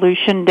a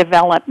solution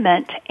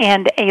development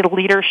and a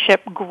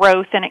leadership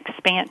growth and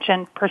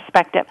expansion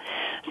perspective.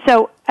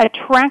 So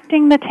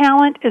attracting the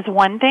talent is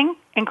one thing,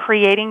 and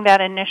creating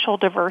that initial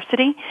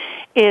diversity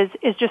is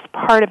just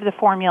part of the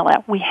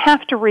formula. We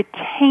have to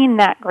retain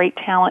that great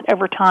talent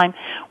over time.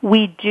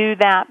 We do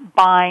that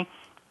by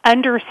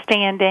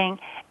understanding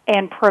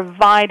and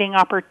providing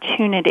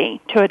opportunity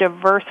to a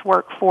diverse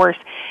workforce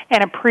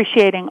and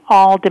appreciating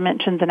all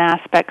dimensions and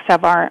aspects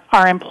of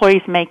our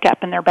employees' makeup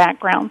and their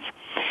backgrounds.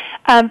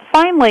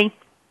 Finally,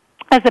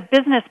 as a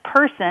business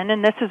person,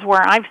 and this is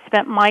where I've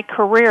spent my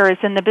career is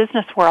in the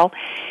business world,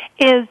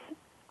 is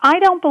I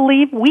don't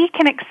believe we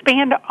can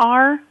expand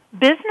our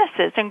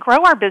businesses and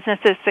grow our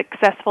businesses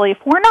successfully if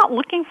we're not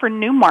looking for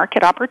new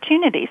market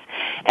opportunities.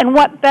 And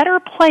what better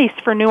place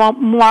for new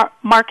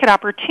market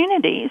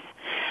opportunities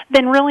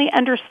than really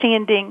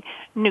understanding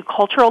new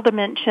cultural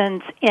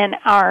dimensions in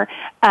our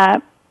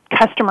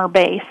customer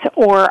base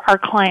or our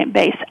client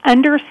base,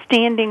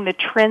 understanding the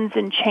trends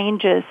and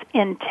changes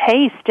in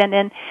taste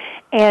and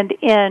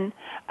in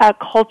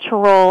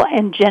cultural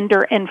and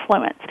gender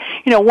influence.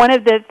 You know, one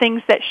of the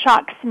things that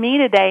shocks me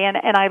today,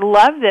 and I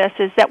love this,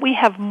 is that we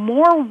have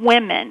more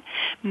women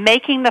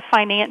making the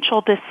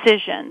financial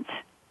decisions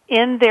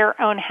in their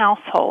own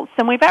households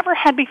than we've ever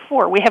had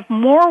before. We have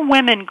more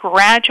women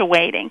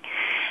graduating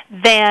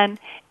than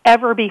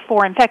ever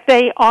before. In fact,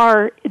 they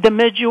are the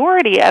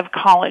majority of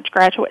college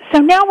graduates. So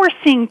now we're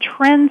seeing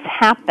trends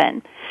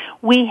happen.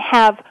 We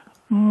have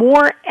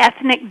more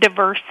ethnic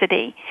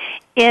diversity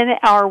in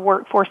our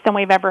workforce than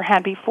we've ever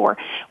had before.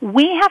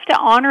 We have to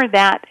honor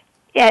that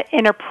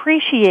and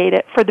appreciate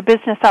it for the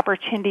business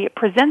opportunity it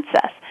presents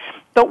us.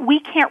 But we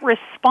can't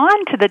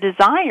respond to the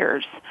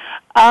desires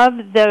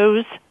of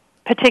those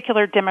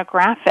particular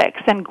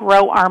demographics and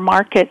grow our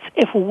markets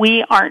if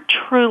we aren't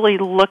truly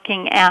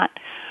looking at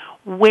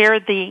where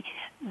the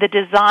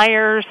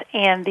desires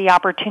and the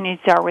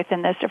opportunities are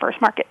within those diverse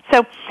markets.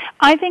 So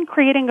I think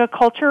creating a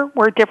culture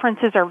where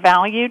differences are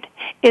valued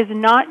is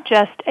not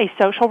just a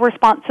social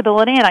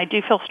responsibility, and I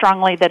do feel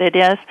strongly that it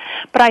is,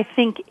 but I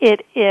think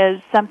it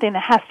is something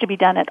that has to be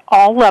done at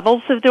all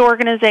levels of the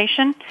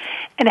organization,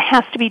 and it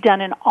has to be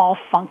done in all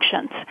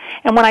functions.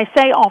 And when I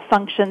say all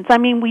functions, I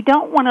mean we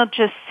don't want to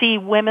just see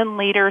women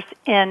leaders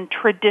in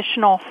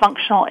traditional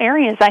functional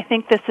areas. I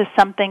think this is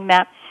something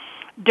that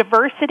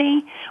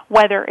diversity,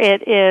 whether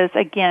it is,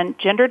 again,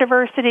 gender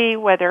diversity,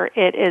 whether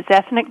it is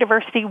ethnic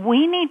diversity,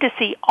 we need to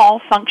see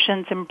all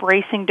functions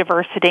embracing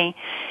diversity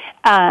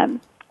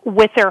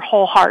with their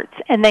whole hearts,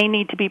 and they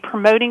need to be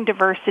promoting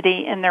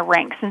diversity in their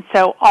ranks. And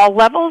so all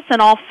levels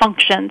and all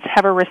functions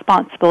have a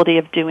responsibility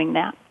of doing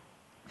that.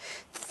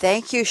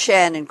 Thank you,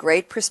 Shannon.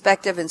 Great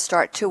perspective and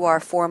start to our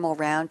formal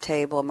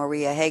roundtable.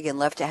 Maria Haggen,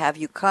 love to have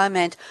you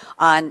comment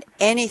on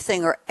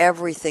anything or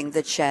everything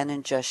that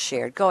Shannon just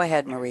shared. Go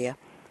ahead, Maria.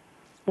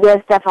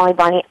 Yes, definitely,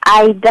 Bonnie.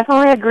 I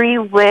definitely agree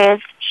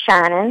with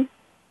Shannon.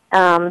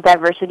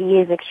 Diversity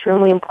is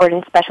extremely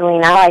important, especially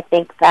now. I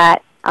think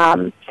that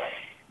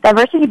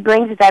diversity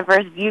brings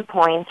diverse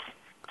viewpoints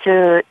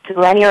to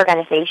any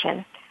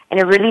organization, and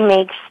it really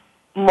makes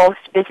most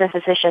business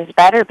decisions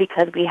better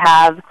because we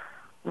have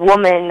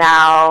women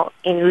now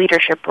in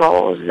leadership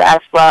roles as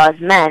well as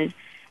men.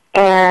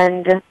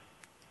 And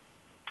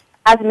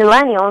as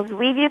millennials,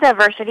 we view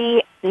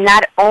diversity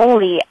not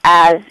only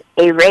as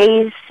a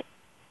race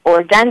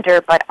or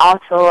gender, but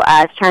also,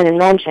 as Shannon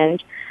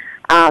mentioned,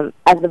 as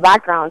the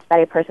backgrounds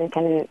that a person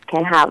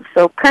can have.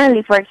 So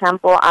currently, for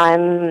example,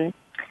 I'm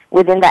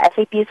within the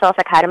SAP Sales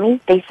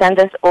Academy, they send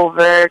us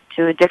over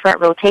to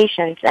different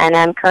rotations, and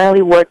I'm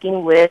currently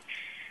working with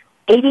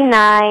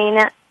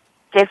 89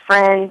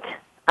 different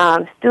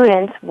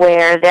students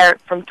where they're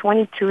from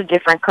 22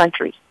 different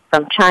countries,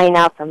 from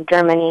China, from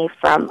Germany,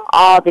 from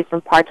all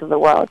different parts of the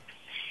world.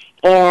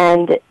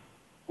 And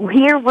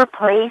here we're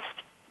placed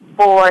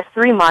for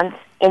 3 months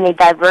in a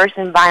diverse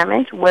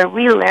environment where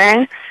we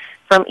learn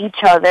from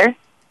each other,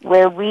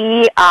 where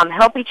we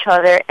help each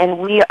other, and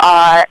we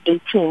are a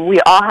team. We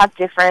all have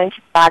different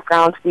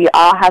backgrounds. We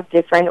all have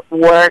different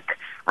work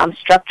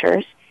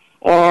structures,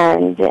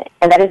 and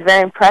that is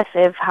very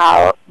impressive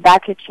how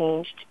that could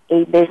change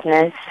a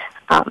business.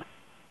 As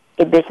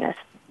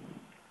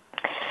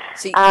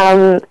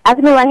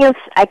millennials,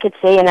 I could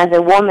say, and as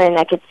a woman,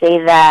 I could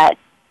say that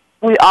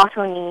we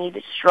also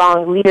need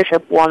strong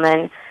leadership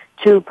women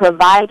to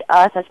provide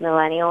us as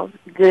millennials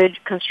good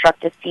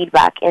constructive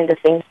feedback in the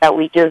things that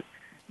we do.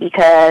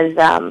 Because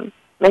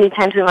many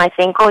times we might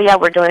think, oh, yeah,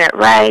 we're doing it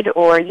right,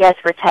 or yes,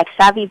 we're tech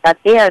savvy, but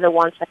they are the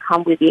ones that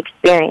come with the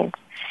experience.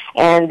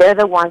 And they're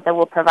the ones that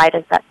will provide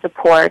us that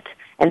support,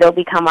 and they'll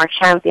become our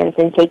champions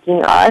in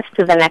taking us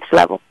to the next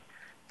level.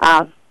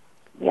 So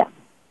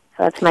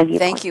that's my viewpoint.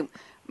 Thank you.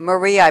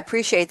 Maria, I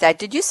appreciate that.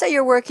 Did you say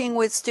you're working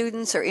with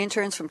students or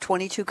interns from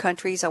 22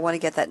 countries? I want to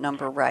get that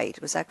number right.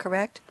 Was that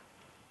correct?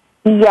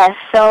 Yes.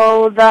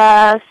 So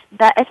the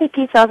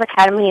SAP Sales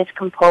Academy is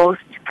composed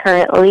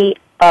currently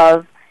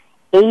of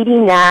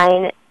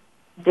 89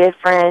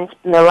 different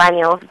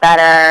millennials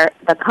that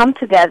come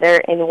together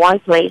in one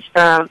place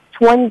from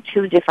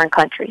 22 different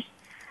countries.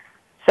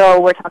 So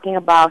we're talking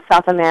about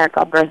South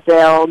America,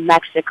 Brazil,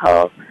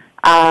 Mexico,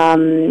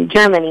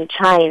 Germany,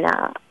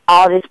 China,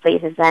 all these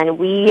places, and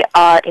we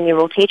are in a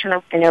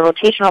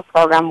rotational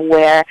program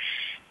where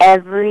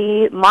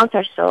every month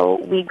or so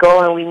we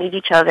go and we meet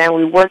each other and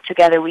we work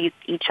together with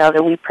each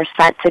other. We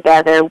present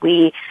together.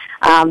 We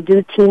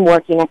do team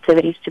working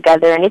activities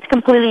together, and it's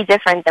completely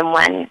different than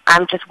when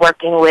I'm just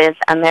working with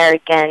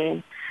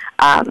American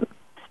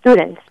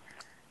students.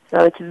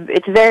 So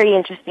it's very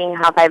interesting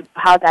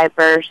how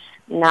diverse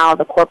now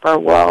the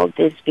corporate world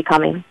is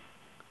becoming.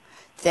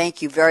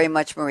 Thank you very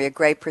much, Maria.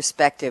 Great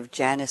perspective.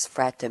 Janis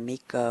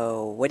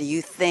Fratamico, what do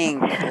you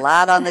think? A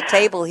lot on the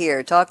table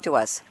here. Talk to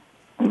us.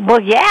 Well,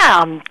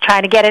 yeah, I'm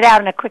trying to get it out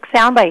in a quick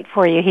soundbite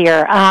for you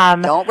here.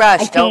 Don't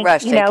rush.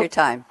 Take your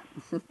time.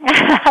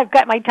 I've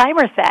got my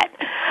timer set.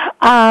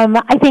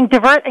 I think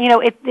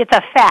it's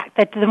a fact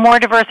that the more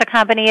diverse a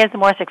company is, the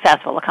more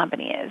successful a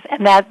company is,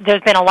 and that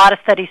there's been a lot of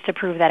studies to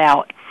prove that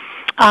out.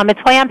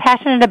 It's why I'm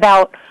passionate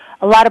about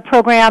a lot of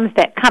programs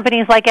that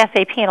companies like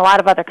SAP and a lot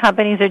of other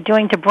companies are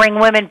doing to bring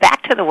women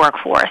back to the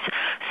workforce.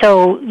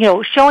 So,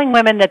 showing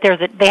women that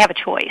they have a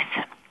choice,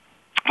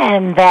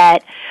 and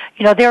that,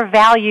 they're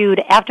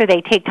valued after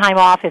they take time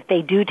off, if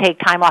they do take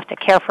time off to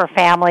care for a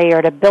family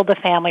or to build a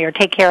family or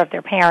take care of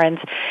their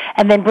parents,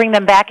 and then bring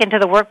them back into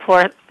the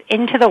workforce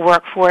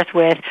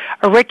with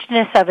a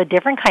richness of a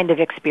different kind of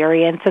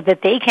experience so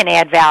that they can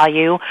add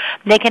value.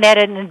 They can add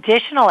an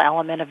additional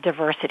element of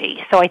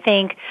diversity. So I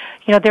think,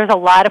 there's a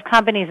lot of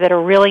companies that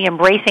are really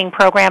embracing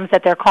programs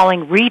that they're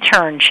calling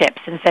returnships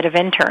instead of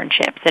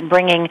internships, and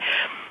bringing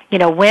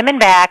women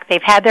back.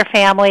 They've had their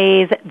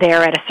families.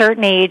 They're at a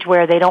certain age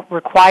where they don't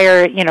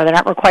require, they're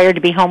not required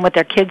to be home with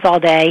their kids all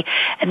day,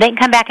 and they can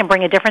come back and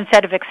bring a different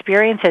set of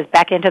experiences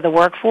back into the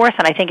workforce,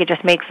 and I think it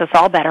just makes us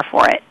all better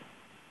for it.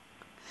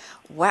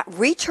 Wow,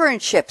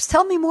 returnships.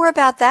 Tell me more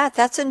about that.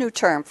 That's a new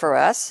term for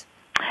us.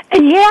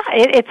 Yeah,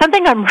 it's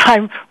something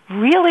I'm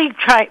really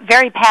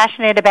very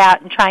passionate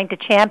about and trying to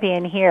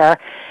champion here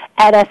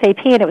at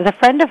SAP, and it was a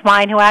friend of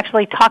mine who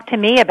actually talked to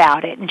me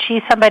about it, and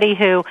she's somebody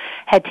who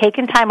had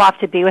taken time off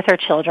to be with her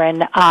children.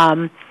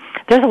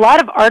 There's a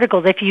lot of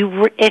articles if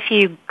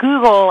you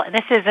Google, and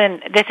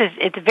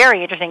it's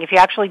very interesting. If you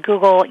actually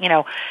Google,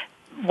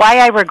 why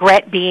I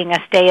regret being a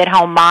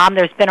stay-at-home mom,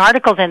 there's been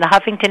articles in the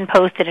Huffington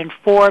Post and in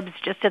Forbes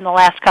just in the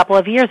last couple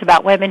of years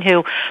about women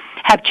who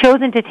have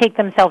chosen to take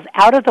themselves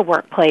out of the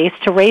workplace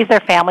to raise their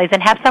families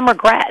and have some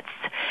regrets.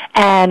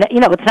 And,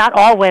 it's not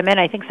all women.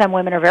 I think some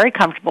women are very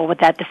comfortable with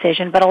that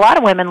decision. But a lot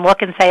of women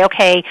look and say,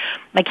 okay,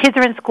 my kids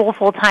are in school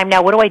full-time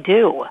now. What do I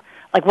do?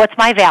 Like, what's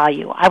my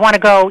value? I want to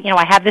go,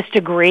 I have this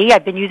degree.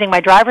 I've been using my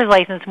driver's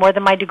license more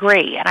than my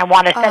degree, and I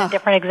want to set a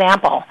different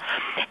example.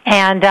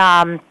 And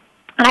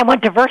I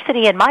want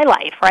diversity in my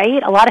life,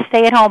 right? A lot of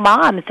stay-at-home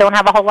moms don't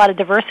have a whole lot of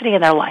diversity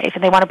in their life,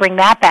 and they want to bring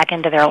that back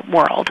into their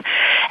world.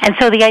 And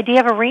so the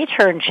idea of a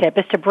returnship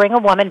is to bring a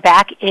woman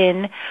back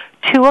in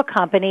to a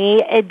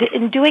company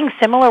and doing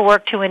similar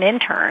work to an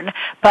intern,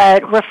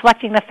 but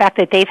reflecting the fact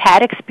that they've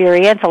had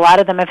experience. A lot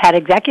of them have had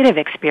executive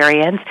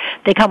experience.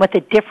 They come with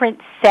a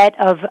different set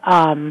of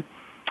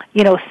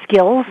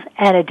skills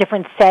and a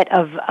different set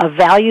of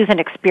values and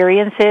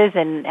experiences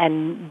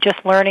and just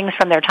learnings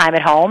from their time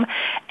at home.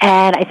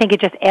 And I think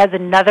it just adds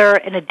an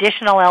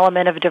additional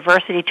element of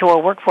diversity to our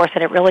workforce,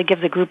 and it really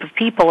gives a group of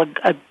people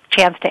a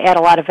chance to add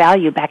a lot of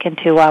value back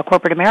into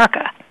corporate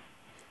America.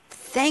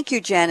 Thank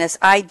you, Janis.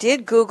 I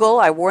did Google.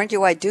 I warned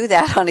you I'd do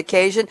that on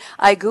occasion.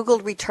 I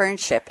Googled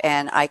returnship,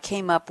 and I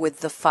came up with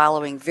the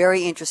following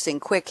very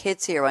interesting quick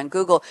hits here on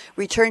Google.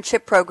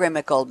 Returnship program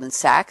at Goldman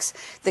Sachs.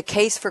 The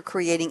case for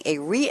creating a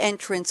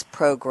re-entrance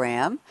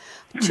program.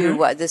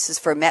 This is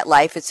for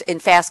MetLife. It's in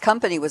Fast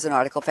Company was an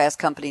article,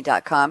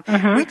 fastcompany.com.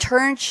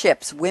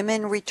 Returnships,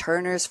 women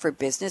returners for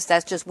business.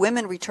 That's just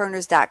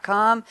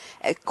womenreturners.com,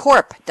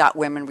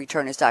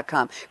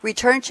 corp.womenreturners.com.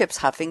 Returnships,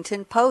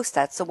 Huffington Post.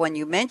 That's the one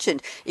you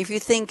mentioned. If you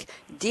think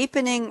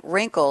deepening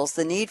wrinkles,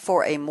 the need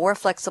for a more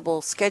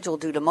flexible schedule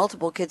due to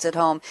multiple kids at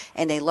home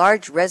and a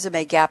large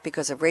resume gap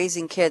because of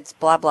raising kids,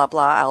 blah, blah,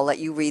 blah. I'll let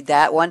you read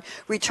that one.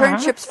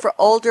 Returnships for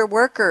older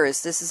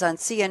workers. This is on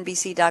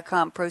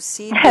CNBC.com.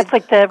 Proceed That's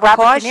like the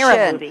Robert De Niro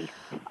caution. movie.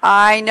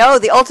 I know.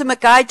 The ultimate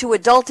guide to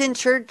adult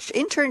internships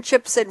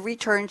and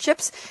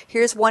returnships.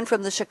 Here's one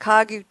from the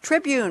Chicago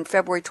Tribune,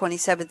 February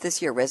 27th this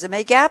year.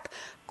 Resume gap.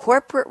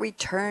 Corporate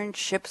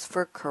returnships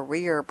for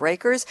career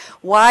breakers.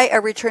 Why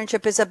a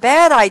returnship is a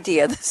bad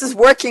idea. This is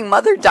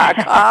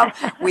workingmother.com.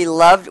 we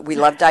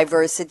love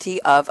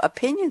diversity of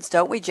opinions,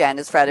 don't we,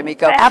 Janis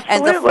Fratamico?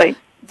 Absolutely. And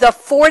the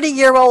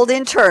 40-year-old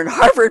intern,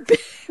 Harvard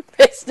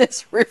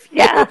Business Review.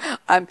 Yeah.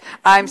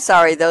 I'm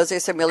sorry. Those are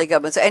some really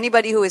good ones. So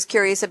anybody who is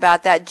curious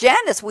about that,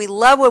 Janis, we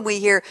love when we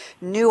hear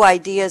new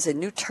ideas and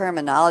new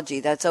terminology.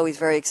 That's always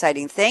very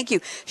exciting. Thank you.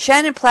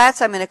 Shannon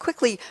Platz, I'm going to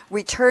quickly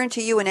return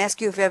to you and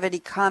ask you if you have any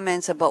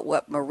comments about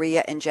what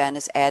Maria and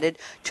Janis added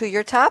to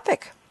your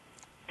topic.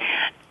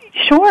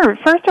 Sure.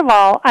 First of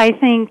all, I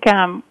think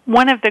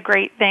one of the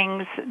great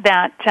things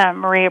that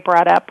Maria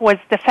brought up was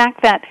the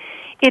fact that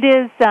it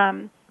is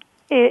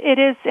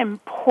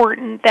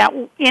important that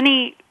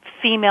any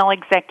female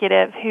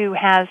executive who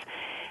has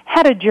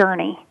had a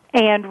journey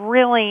and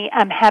really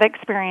had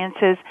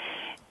experiences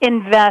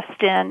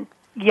invest in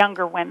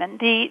younger women.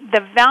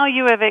 The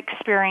value of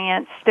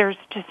experience, there's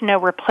just no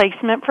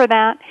replacement for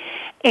that.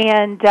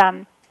 And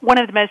one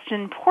of the most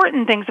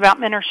important things about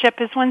mentorship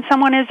is when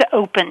someone is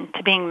open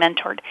to being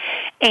mentored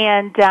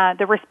and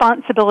the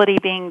responsibility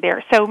being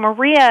there. So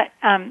Maria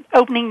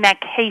opening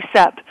that case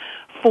up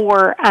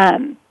for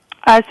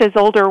us as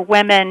older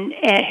women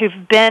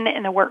who've been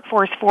in the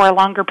workforce for a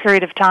longer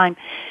period of time,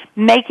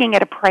 making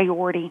it a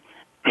priority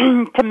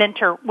to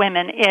mentor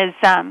women is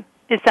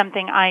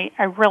something I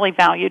really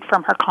valued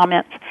from her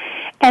comments.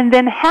 And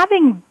then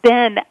having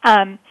been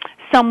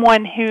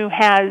someone who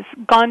has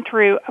gone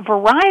through a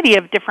variety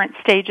of different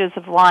stages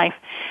of life,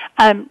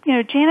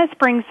 Janis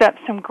brings up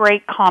some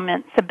great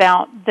comments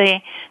about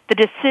the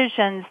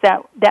decisions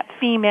that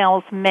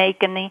females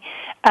make and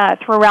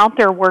throughout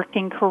their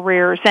working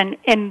careers,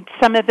 and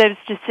some of those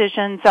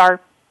decisions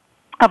are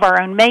of our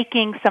own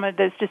making. Some of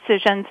those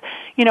decisions,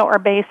 are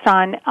based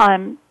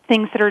on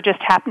things that are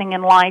just happening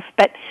in life.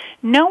 But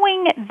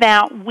knowing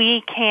that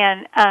we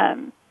can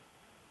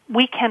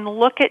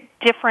look at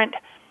different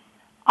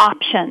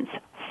options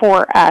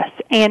for us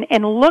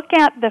and look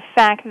at the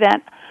fact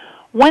that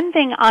one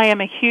thing I am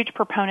a huge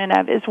proponent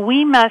of is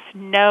we must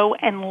know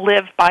and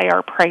live by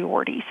our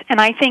priorities. And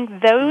I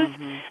think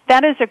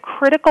that is a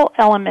critical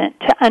element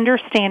to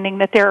understanding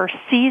that there are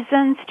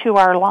seasons to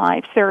our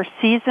lives. There are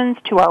seasons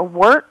to our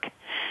work.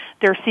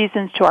 There are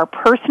seasons to our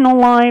personal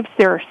lives.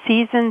 There are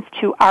seasons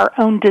to our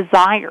own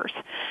desires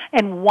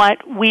and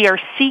what we are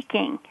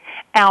seeking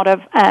out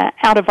of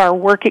our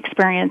work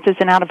experiences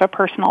and out of our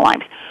personal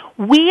lives.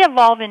 We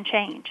evolve and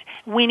change.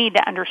 We need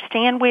to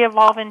understand we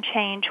evolve and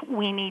change.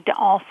 We need to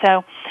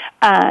also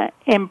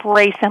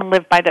embrace and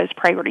live by those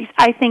priorities.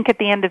 I think at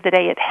the end of the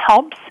day it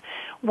helps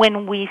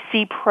when we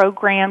see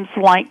programs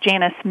like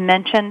Janis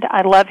mentioned.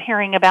 I love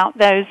hearing about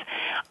those.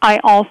 I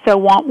also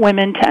want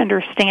women to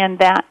understand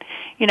that,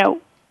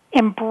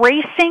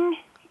 embracing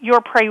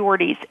your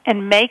priorities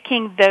and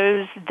making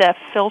those the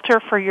filter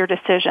for your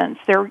decisions.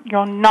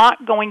 You're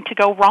not going to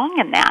go wrong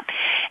in that.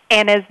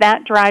 And as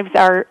that drives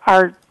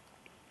our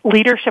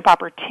leadership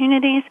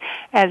opportunities,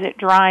 as it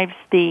drives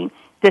the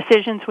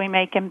decisions we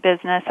make in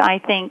business, I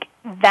think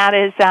that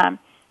is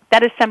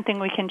something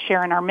we can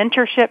share in our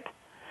mentorship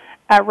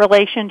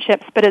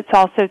relationships, but it's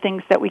also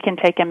things that we can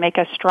take and make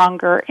us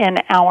stronger in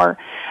our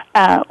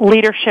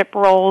leadership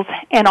roles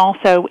and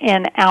also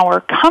in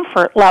our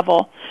comfort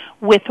level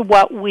with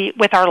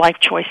with our life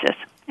choices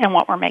and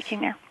what we're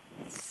making there.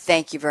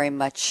 Thank you very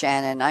much,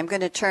 Shannon. I'm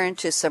going to turn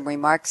to some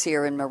remarks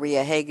here in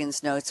Maria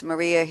Haggen's notes.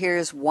 Maria,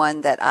 here's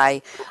one that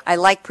I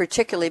like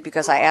particularly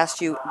because I asked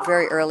you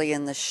very early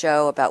in the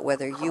show about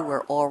whether you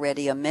were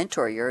already a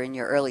mentor. You're in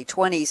your early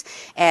 20s,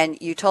 and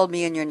you told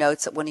me in your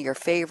notes that one of your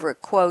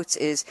favorite quotes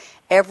is,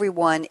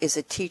 "Everyone is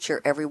a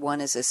teacher, everyone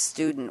is a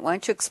student." Why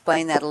don't you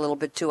explain that a little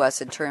bit to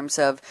us in terms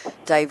of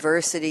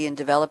diversity and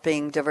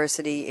developing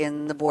diversity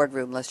in the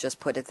boardroom? Let's just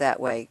put it that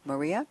way.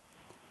 Maria?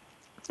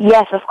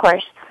 Yes, of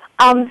course.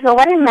 So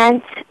what I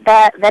meant,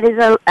 that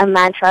is a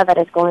mantra that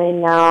is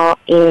going now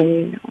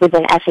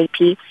within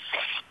SAP.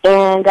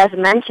 And as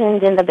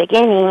mentioned in the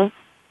beginning,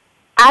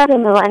 as a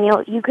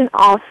millennial, you can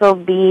also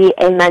be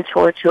a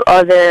mentor to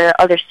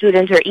other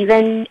students or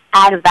even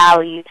add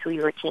value to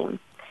your team.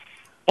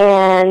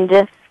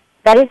 And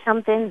that is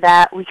something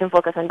that we can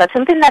focus on. But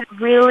something that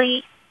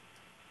really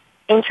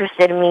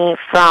interested me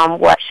from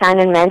what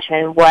Shannon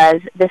mentioned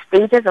was the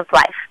stages of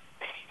life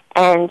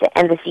and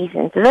the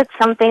seasons. So that's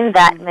something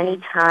that many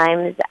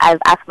times I've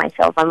asked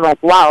myself. I'm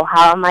like, wow,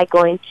 how am I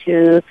going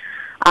to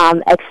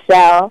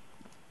excel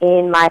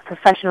in my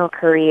professional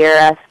career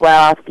as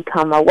well as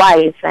become a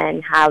wife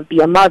and be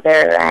a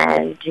mother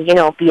and,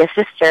 be a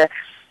sister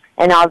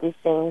and all these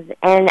things.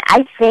 And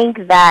I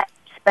think that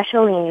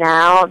especially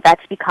now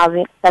that's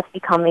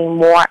becoming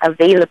more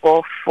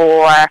available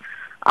for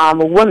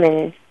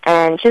women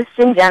and just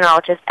in general,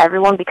 just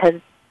everyone, because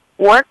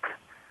the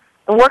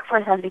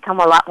workforce has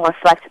become a lot more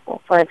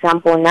flexible. For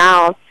example,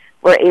 now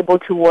we're able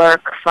to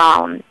work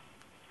from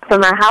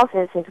our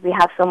houses since we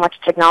have so much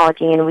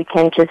technology and we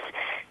can just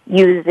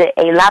use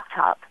a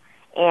laptop.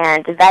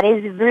 And that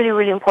is really,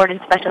 really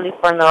important, especially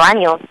for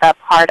millennials, that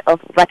part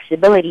of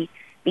flexibility,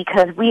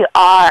 because we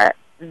are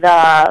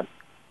the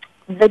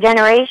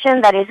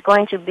generation that is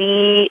going to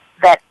be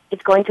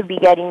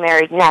getting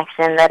married next,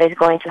 and that is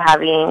going to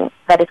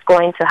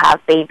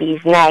have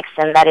babies next,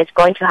 and that is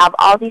going to have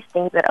all these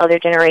things that other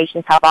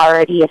generations have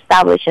already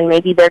established, and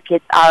maybe their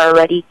kids are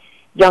already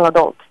young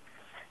adults.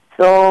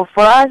 So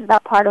for us,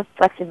 that part of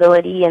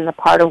flexibility and the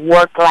part of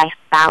work-life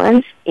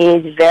balance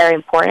is very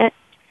important,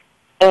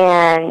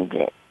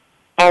 and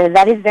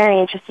that is very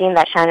interesting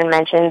that Shannon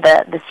mentioned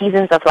the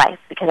seasons of life,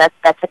 because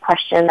that's a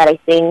question that I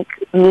think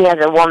me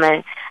as a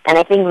woman, and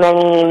I think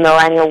many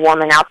millennial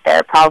women out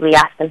there probably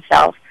ask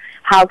themselves,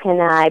 how can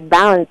I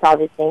balance all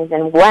these things,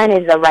 and when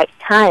is the right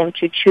time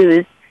to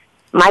choose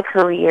my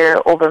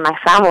career over my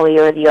family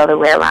or the other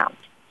way around?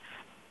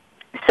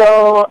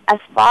 So as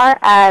far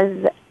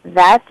as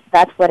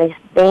that's what I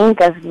think,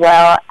 as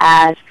well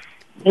as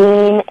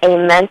being a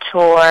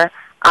mentor.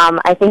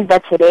 I think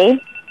that today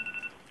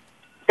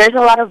there's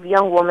a lot of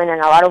young women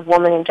and a lot of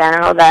women in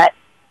general that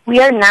we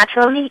are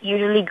naturally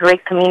usually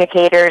great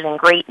communicators and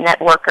great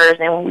networkers,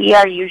 and we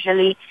are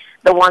usually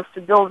the ones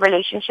to build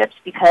relationships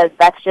because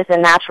that's just a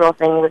natural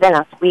thing within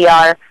us. We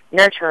are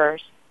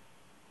nurturers.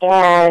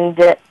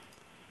 And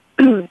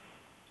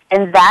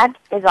and that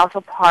is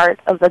also part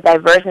of the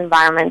diverse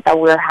environment that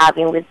we're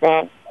having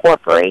within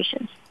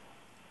corporations.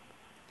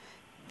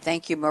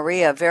 Thank you,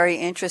 Maria. Very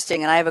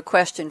interesting. And I have a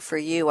question for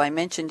you. I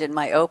mentioned in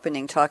my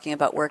opening talking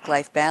about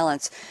work-life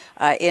balance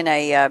in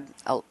a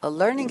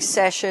learning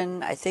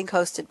session, I think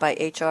hosted by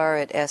HR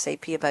at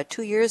SAP about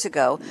 2 years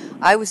ago.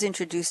 I was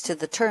introduced to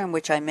the term,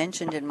 which I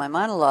mentioned in my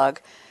monologue.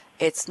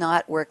 It's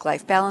not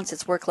work-life balance,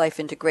 it's work-life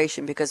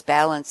integration, because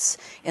balance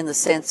in the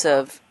sense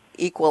of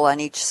equal on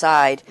each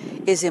side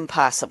is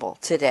impossible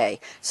today.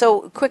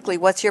 So quickly,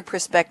 what's your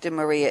perspective,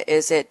 Maria?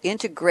 Is it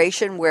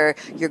integration where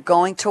you're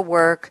going to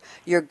work,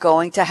 you're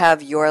going to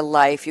have your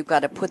life, you've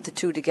got to put the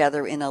two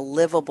together in a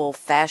livable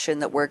fashion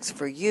that works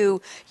for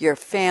you, your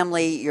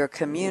family, your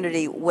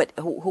community,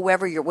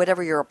 whatever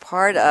you're a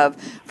part of,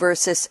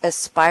 versus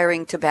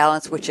aspiring to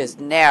balance, which is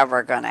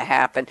never going to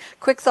happen?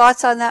 Quick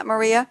thoughts on that,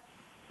 Maria?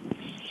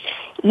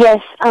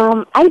 Yes,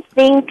 I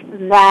think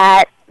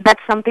that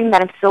that's something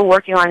that I'm still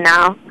working on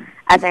now.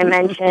 As I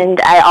mentioned,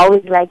 I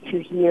always like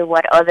to hear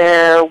what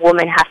other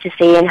women have to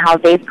say and how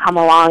they've come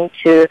along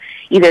to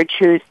either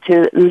choose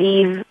to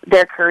leave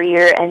their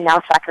career and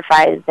now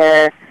sacrifice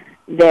their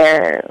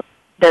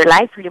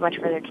life pretty much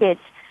for their kids.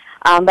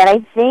 But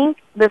I think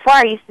before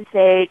I used to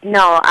say,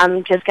 no,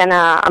 I'm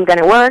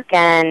gonna work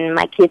and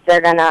my kids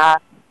are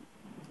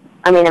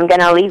I'm going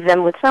to leave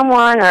them with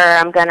someone, or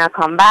I'm going to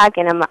come back,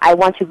 and I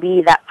want to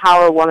be that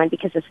power woman,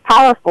 because as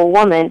powerful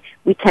women,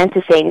 we tend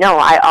to say, no,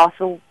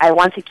 I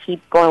want to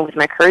keep going with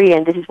my career,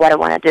 and this is what I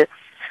want to do.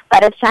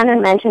 But as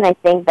Shannon mentioned, I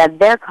think that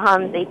there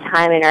comes a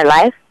time in our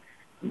life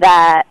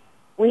that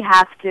we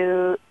have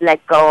to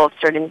let go of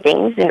certain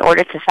things in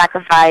order to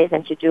sacrifice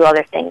and to do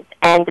other things.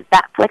 And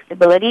that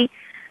flexibility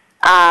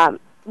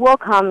will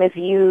come if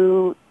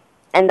you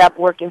end up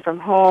working from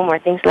home or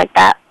things like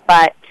that.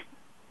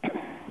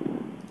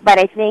 But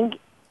I think,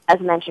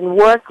 as mentioned,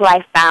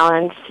 work-life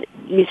balance,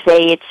 you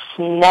say it's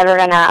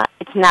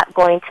not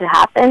going to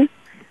happen,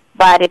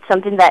 but it's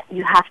something that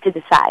you have to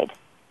decide.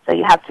 So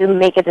you have to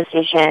make a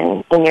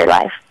decision in your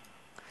life.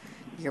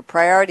 Your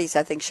priorities,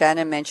 I think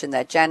Shannon mentioned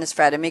that. Janis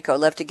Fratamico, I'd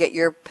love to get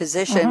your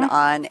position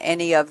on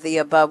any of the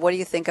above. What do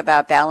you think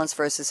about balance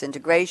versus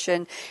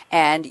integration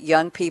and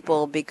young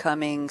people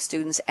becoming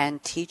students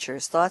and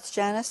teachers? Thoughts,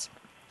 Janis?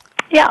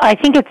 Yeah, I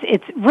think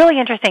it's really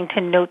interesting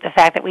to note the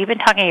fact that we've been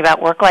talking about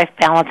work-life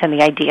balance and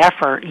the idea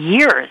for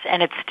years,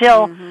 and it's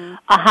still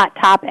a hot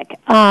topic.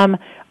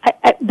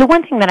 The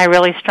one thing that I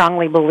really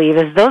strongly believe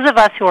is those of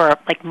us who are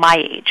like my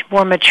age,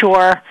 more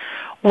mature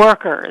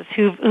workers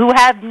who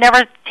have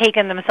never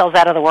taken themselves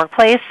out of the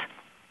workplace,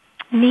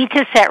 need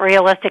to set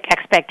realistic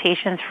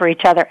expectations for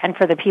each other and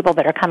for the people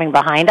that are coming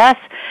behind us,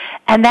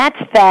 and that's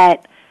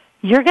that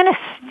you're going to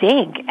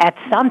stink at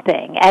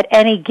something at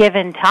any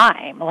given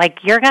time. Like,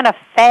 you're going to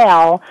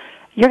fail.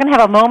 You're going to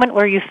have a moment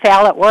where you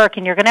fail at work,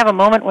 and you're going to have a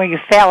moment where you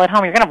fail at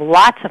home. You're going to have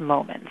lots of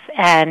moments.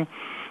 And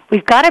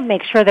we've got to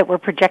make sure that we're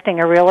projecting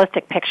a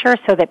realistic picture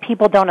so that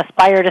people don't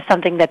aspire to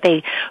something that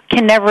they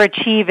can never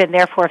achieve and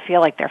therefore feel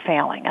like they're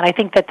failing. And I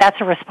think that that's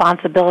a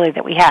responsibility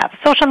that we have.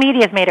 Social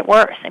media has made it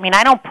worse. I mean,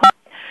 I don't put,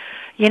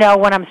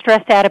 when I'm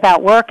stressed out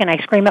about work and I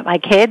scream at my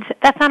kids,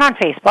 that's not on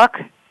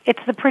Facebook. It's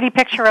the pretty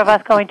picture of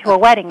us going to a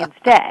wedding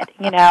instead,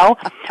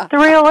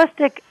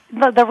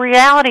 The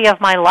reality of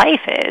my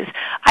life is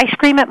I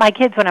scream at my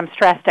kids when I'm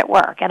stressed at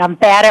work, and I'm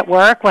bad at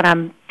work when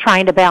I'm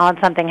trying to balance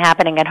something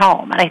happening at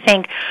home. And I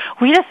think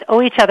we just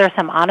owe each other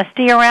some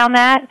honesty around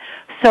that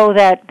so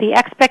that the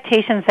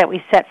expectations that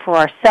we set for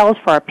ourselves,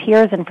 for our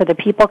peers, and for the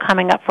people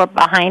coming up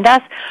behind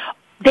us,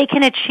 they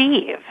can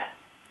achieve.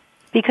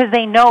 Because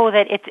they know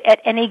that it's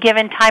at any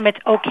given time it's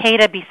okay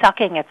to be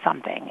sucking at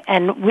something,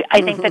 and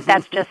I think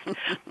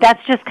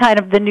that's just kind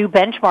of the new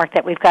benchmark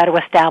that we've got to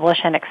establish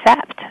and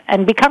accept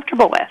and be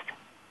comfortable with.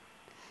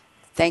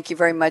 Thank you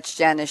very much,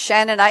 Janis.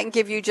 Shannon, I can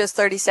give you just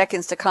 30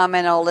 seconds to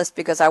comment on all this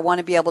because I want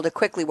to be able to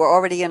quickly, we're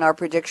already in our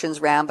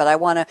predictions round, but I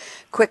want to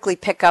quickly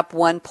pick up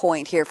one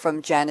point here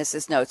from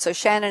Janis's notes. So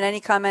Shannon, any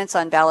comments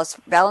on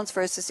balance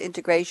versus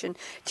integration,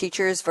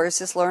 teachers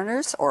versus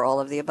learners, or all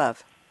of the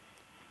above?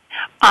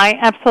 I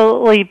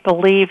absolutely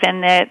believe in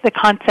the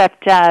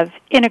concept of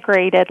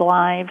integrated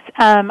lives.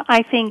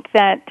 I think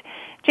that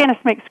Janis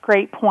makes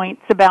great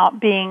points about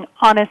being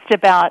honest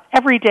about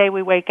every day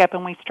we wake up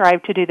and we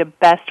strive to do the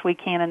best we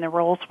can in the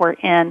roles we're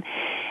in.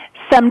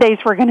 Some days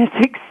we're going to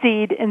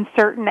succeed in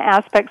certain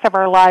aspects of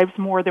our lives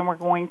more than we're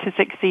going to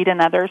succeed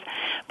in others.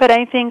 But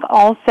I think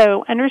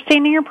also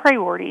understanding your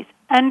priorities,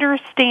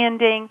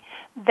 understanding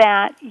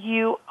that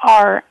you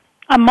are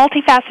a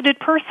multifaceted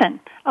person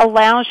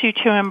allows you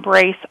to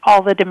embrace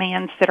all the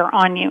demands that are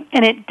on you.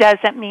 And it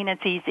doesn't mean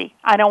it's easy.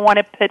 I don't want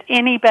to put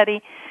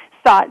anybody's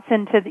thoughts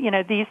into,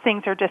 these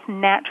things are just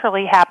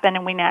naturally happen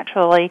and we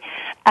naturally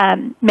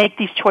make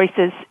these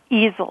choices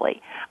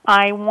easily.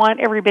 I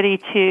want everybody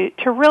to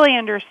really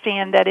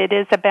understand that it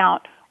is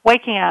about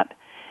waking up,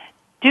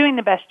 doing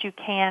the best you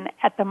can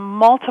at the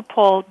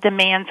multiple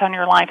demands on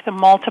your life, the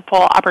multiple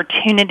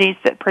opportunities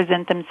that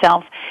present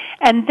themselves,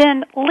 and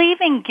then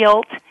leaving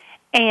guilt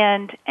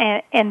and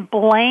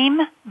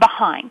blame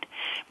behind,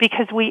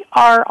 because we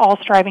are all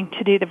striving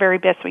to do the very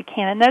best we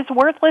can. And those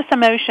worthless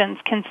emotions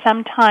can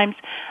sometimes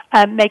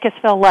make us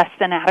feel less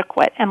than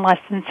adequate and less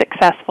than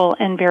successful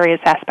in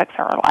various aspects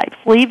of our lives.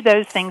 Leave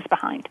those things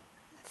behind.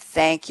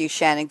 Thank you,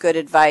 Shannon. Good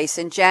advice.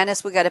 And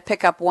Janis, we got to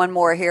pick up one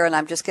more here, and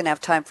I'm just going to have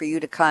time for you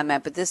to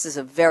comment, but this is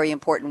a very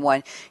important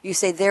one. You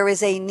say there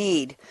is a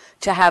need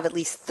to have at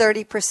least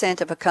 30%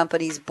 of a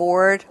company's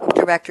board of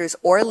directors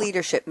or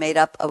leadership made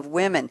up of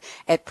women.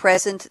 At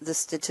present, the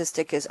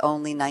statistic is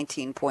only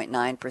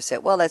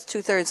 19.9%. Well, that's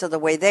 2/3 of the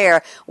way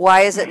there.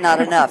 Why is it not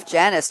enough?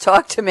 Janis,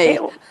 talk to me.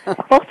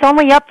 Well, it's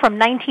only up from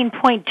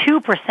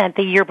 19.2%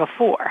 the year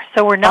before.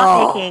 So we're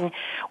not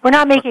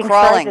making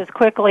strides as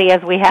quickly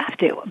as we have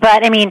to.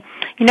 But I mean,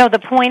 the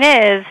point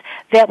is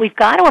that we've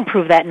got to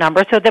improve that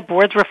number so that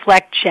boards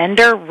reflect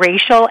gender,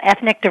 racial,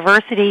 ethnic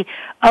diversity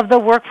of the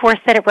workforce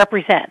that it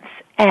represents.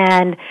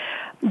 And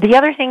the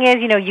other thing is,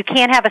 you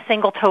can't have a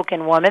single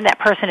token woman. That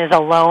person is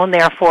alone,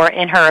 therefore,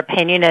 in her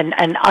opinion,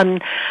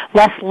 and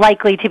less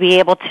likely to be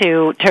able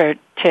to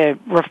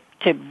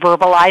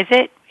verbalize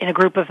it in a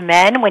group of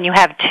men. When you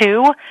have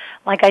two,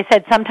 like I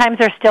said, sometimes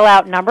they're still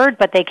outnumbered,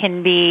 but they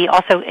can be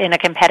also in a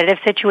competitive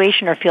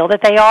situation or feel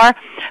that they are.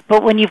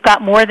 But when you've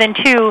got more than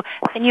two,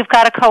 then you've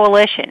got a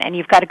coalition, and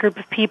you've got a group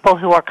of people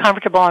who are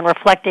comfortable in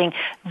reflecting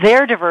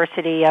their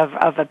diversity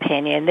of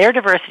opinion, their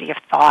diversity of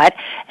thought,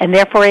 and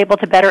therefore able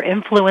to better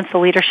influence the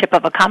leadership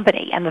of a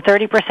company. And the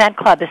 30%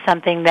 Club is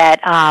something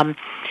that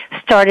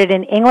started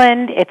in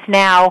England. It's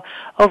now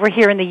over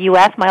here in the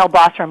U.S. My old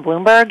boss from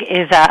Bloomberg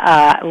is,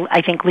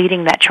 I think,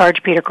 leading that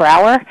charge, Peter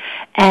Grauer.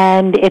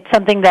 And it's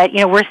something that,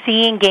 we're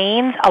seeing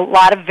gains. A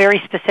lot of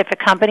very specific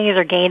companies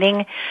are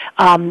gaining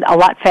a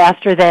lot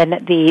faster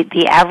than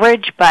the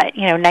average, but,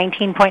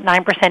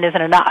 19.9%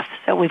 isn't enough.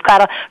 So we've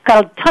got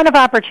a ton of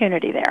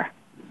opportunity there.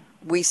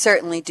 We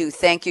certainly do.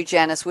 Thank you,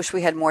 Janis. Wish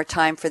we had more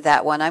time for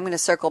that one. I'm going to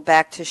circle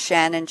back to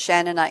Shannon.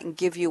 Shannon, I can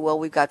give you,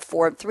 we've got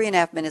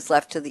 3.5 minutes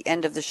left to the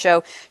end of the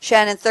show.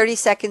 Shannon, 30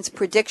 seconds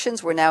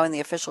predictions. We're now in the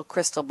official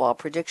crystal ball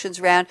predictions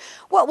round.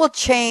 What will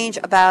change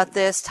about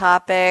this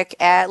topic?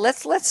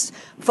 Let's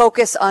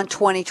focus on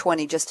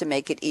 2020 just to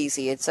make it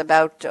easy. It's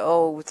about,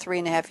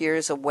 3.5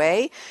 years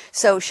away.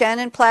 So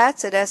Shannon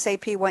Platz at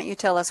SAP, why don't you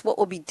tell us what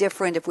will be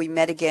different if we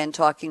met again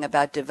talking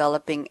about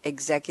developing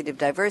executive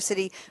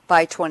diversity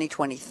by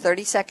 2020?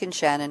 30 seconds,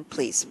 Shannon,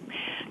 please.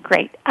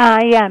 Great.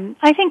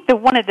 I think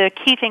that one of the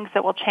key things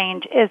that will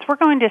change is we're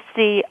going to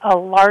see a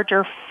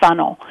larger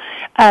funnel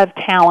of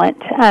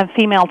talent,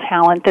 female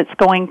talent, that's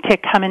going to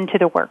come into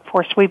the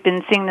workforce. We've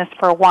been seeing this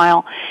for a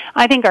while.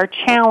 I think our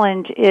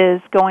challenge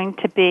is going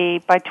to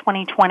be, by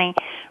 2020,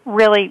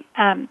 really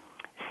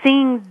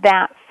seeing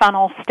that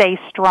funnel stay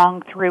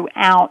strong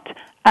throughout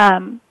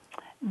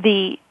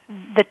the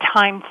the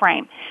time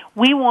frame.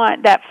 We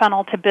want that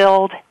funnel to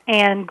build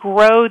and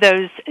grow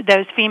those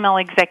female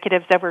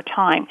executives over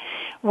time.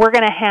 We're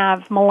going to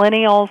have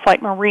millennials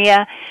like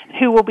Maria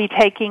who will be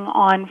taking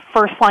on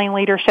first-line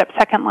leadership,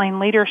 second-line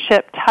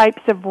leadership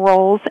types of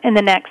roles in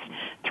the next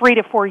 3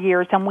 to 4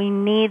 years, and we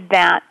need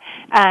that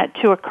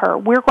to occur.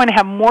 We're going to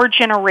have more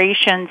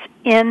generations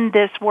in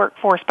this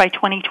workforce by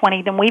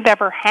 2020 than we've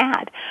ever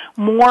had.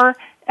 More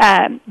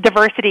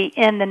diversity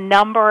in the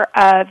number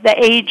of the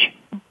age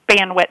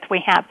bandwidth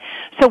we have.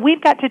 So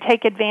we've got to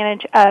take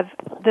advantage of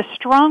the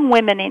strong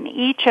women in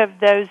each of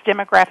those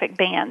demographic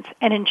bands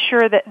and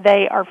ensure that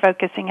they are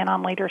focusing in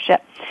on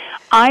leadership.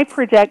 I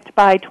predict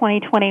by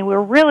 2020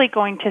 we're really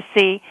going to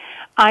see,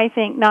 I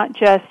think, not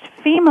just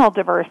female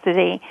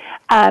diversity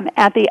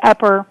at the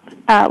upper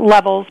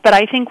levels, but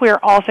I think we're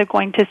also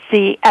going to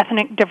see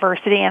ethnic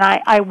diversity, and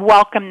I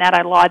welcome that.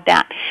 I laud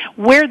that.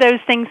 Where those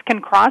things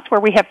can cross, where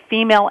we have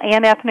female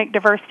and ethnic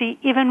diversity,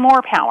 even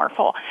more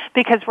powerful,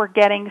 because we're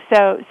getting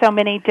so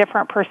many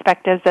different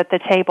perspectives at the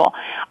table.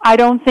 I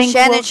don't think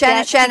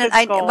Shannon,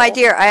 my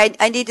dear,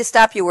 I need to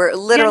stop you. We're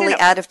literally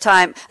out of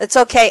time. It's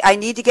okay. I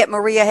need to get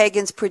Maria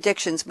Haggen's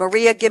predictions.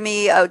 Maria, give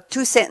me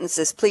 2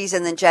 sentences, please,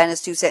 and then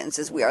Janis 2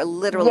 sentences. We are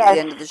literally at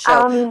the end of the show.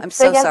 I'm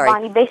so sorry.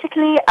 Bonnie,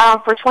 basically,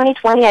 for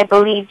 2020, I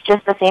believe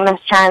just the same as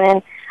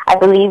Shannon. I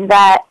believe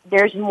that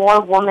there's more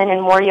women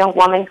and more young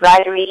women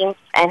graduating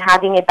and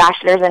having a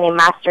bachelor's and a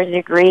master's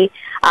degree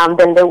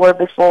than there were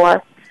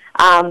before.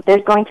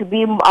 There's going to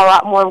be a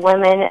lot more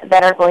women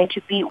that are going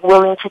to be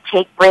willing to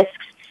take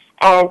risks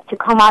and to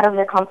come out of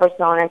their comfort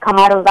zone and come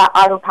out of that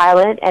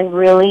autopilot and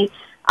really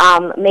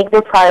make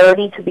their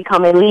priority to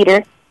become a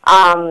leader.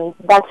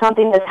 That's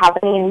something that's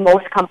happening in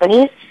most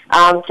companies.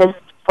 Just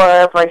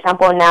for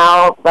example,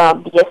 now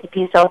the SAP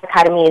Sales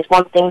Academy is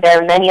one thing. There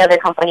are many other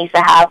companies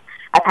that have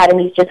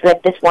academies just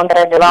like this one that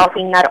are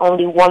developing not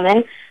only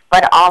women,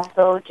 but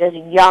also just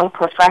young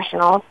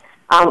professionals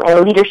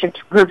and leadership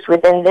groups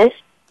within this.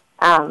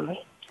 So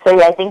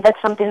yeah, I think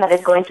that's something that is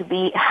going to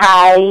be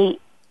high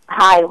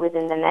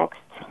within the next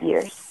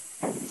years.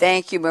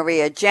 Thank you,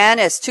 Maria.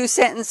 Janis, 2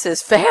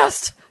 sentences,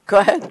 fast. Go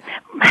ahead.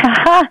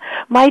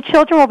 My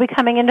children will be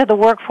coming into the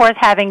workforce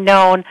having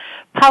known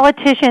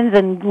politicians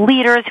and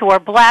leaders who are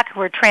black,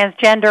 who are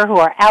transgender, who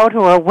are out,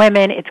 who are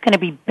women. It's going to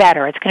be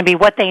better. It's going to be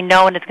what they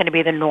know, and it's going to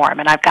be the norm.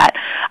 And I've got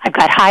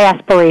high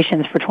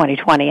aspirations for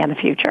 2020 and the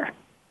future.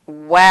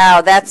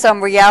 Wow, that's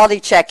some reality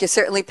check. You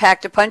certainly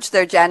packed a punch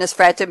there, Janis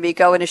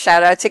Fratamico, and a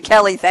shout-out to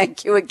Kelly.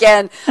 Thank you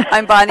again.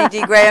 I'm Bonnie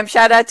D. Graham.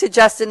 Shout-out to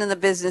Justin and the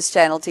Business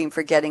Channel team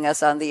for getting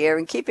us on the air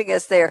and keeping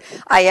us there.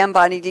 I am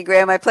Bonnie D.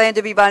 Graham. I plan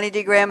to be Bonnie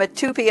D. Graham at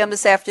 2 p.m.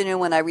 this afternoon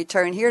when I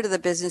return here to the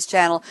Business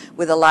Channel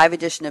with a live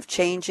edition of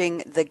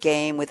Changing the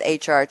Game with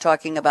HR,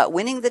 talking about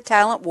winning the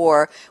talent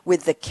war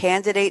with the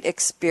candidate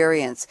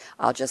experience.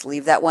 I'll just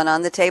leave that one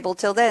on the table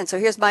till then. So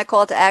here's my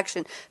call to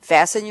action.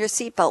 Fasten your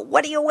seatbelt.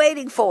 What are you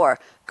waiting for?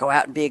 Go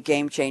out and be a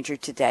game changer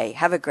today.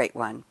 Have a great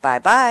one.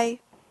 Bye-bye.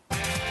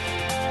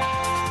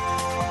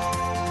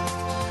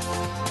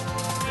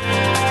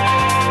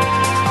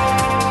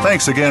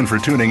 Thanks again for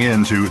tuning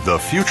in to The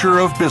Future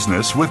of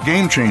Business with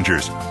Game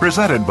Changers,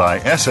 presented by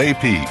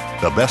SAP.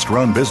 The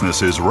best-run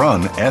businesses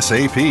run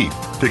SAP.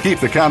 To keep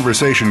the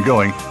conversation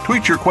going,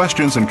 tweet your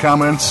questions and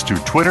comments to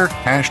Twitter,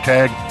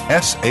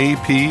 #SAPRADIO.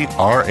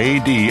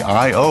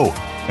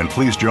 And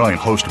please join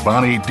host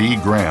Bonnie D.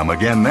 Graham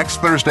again next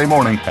Thursday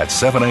morning at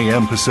 7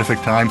 a.m. Pacific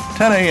Time,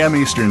 10 a.m.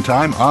 Eastern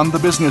Time on the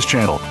Business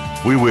Channel.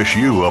 We wish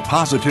you a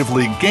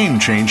positively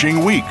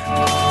game-changing week.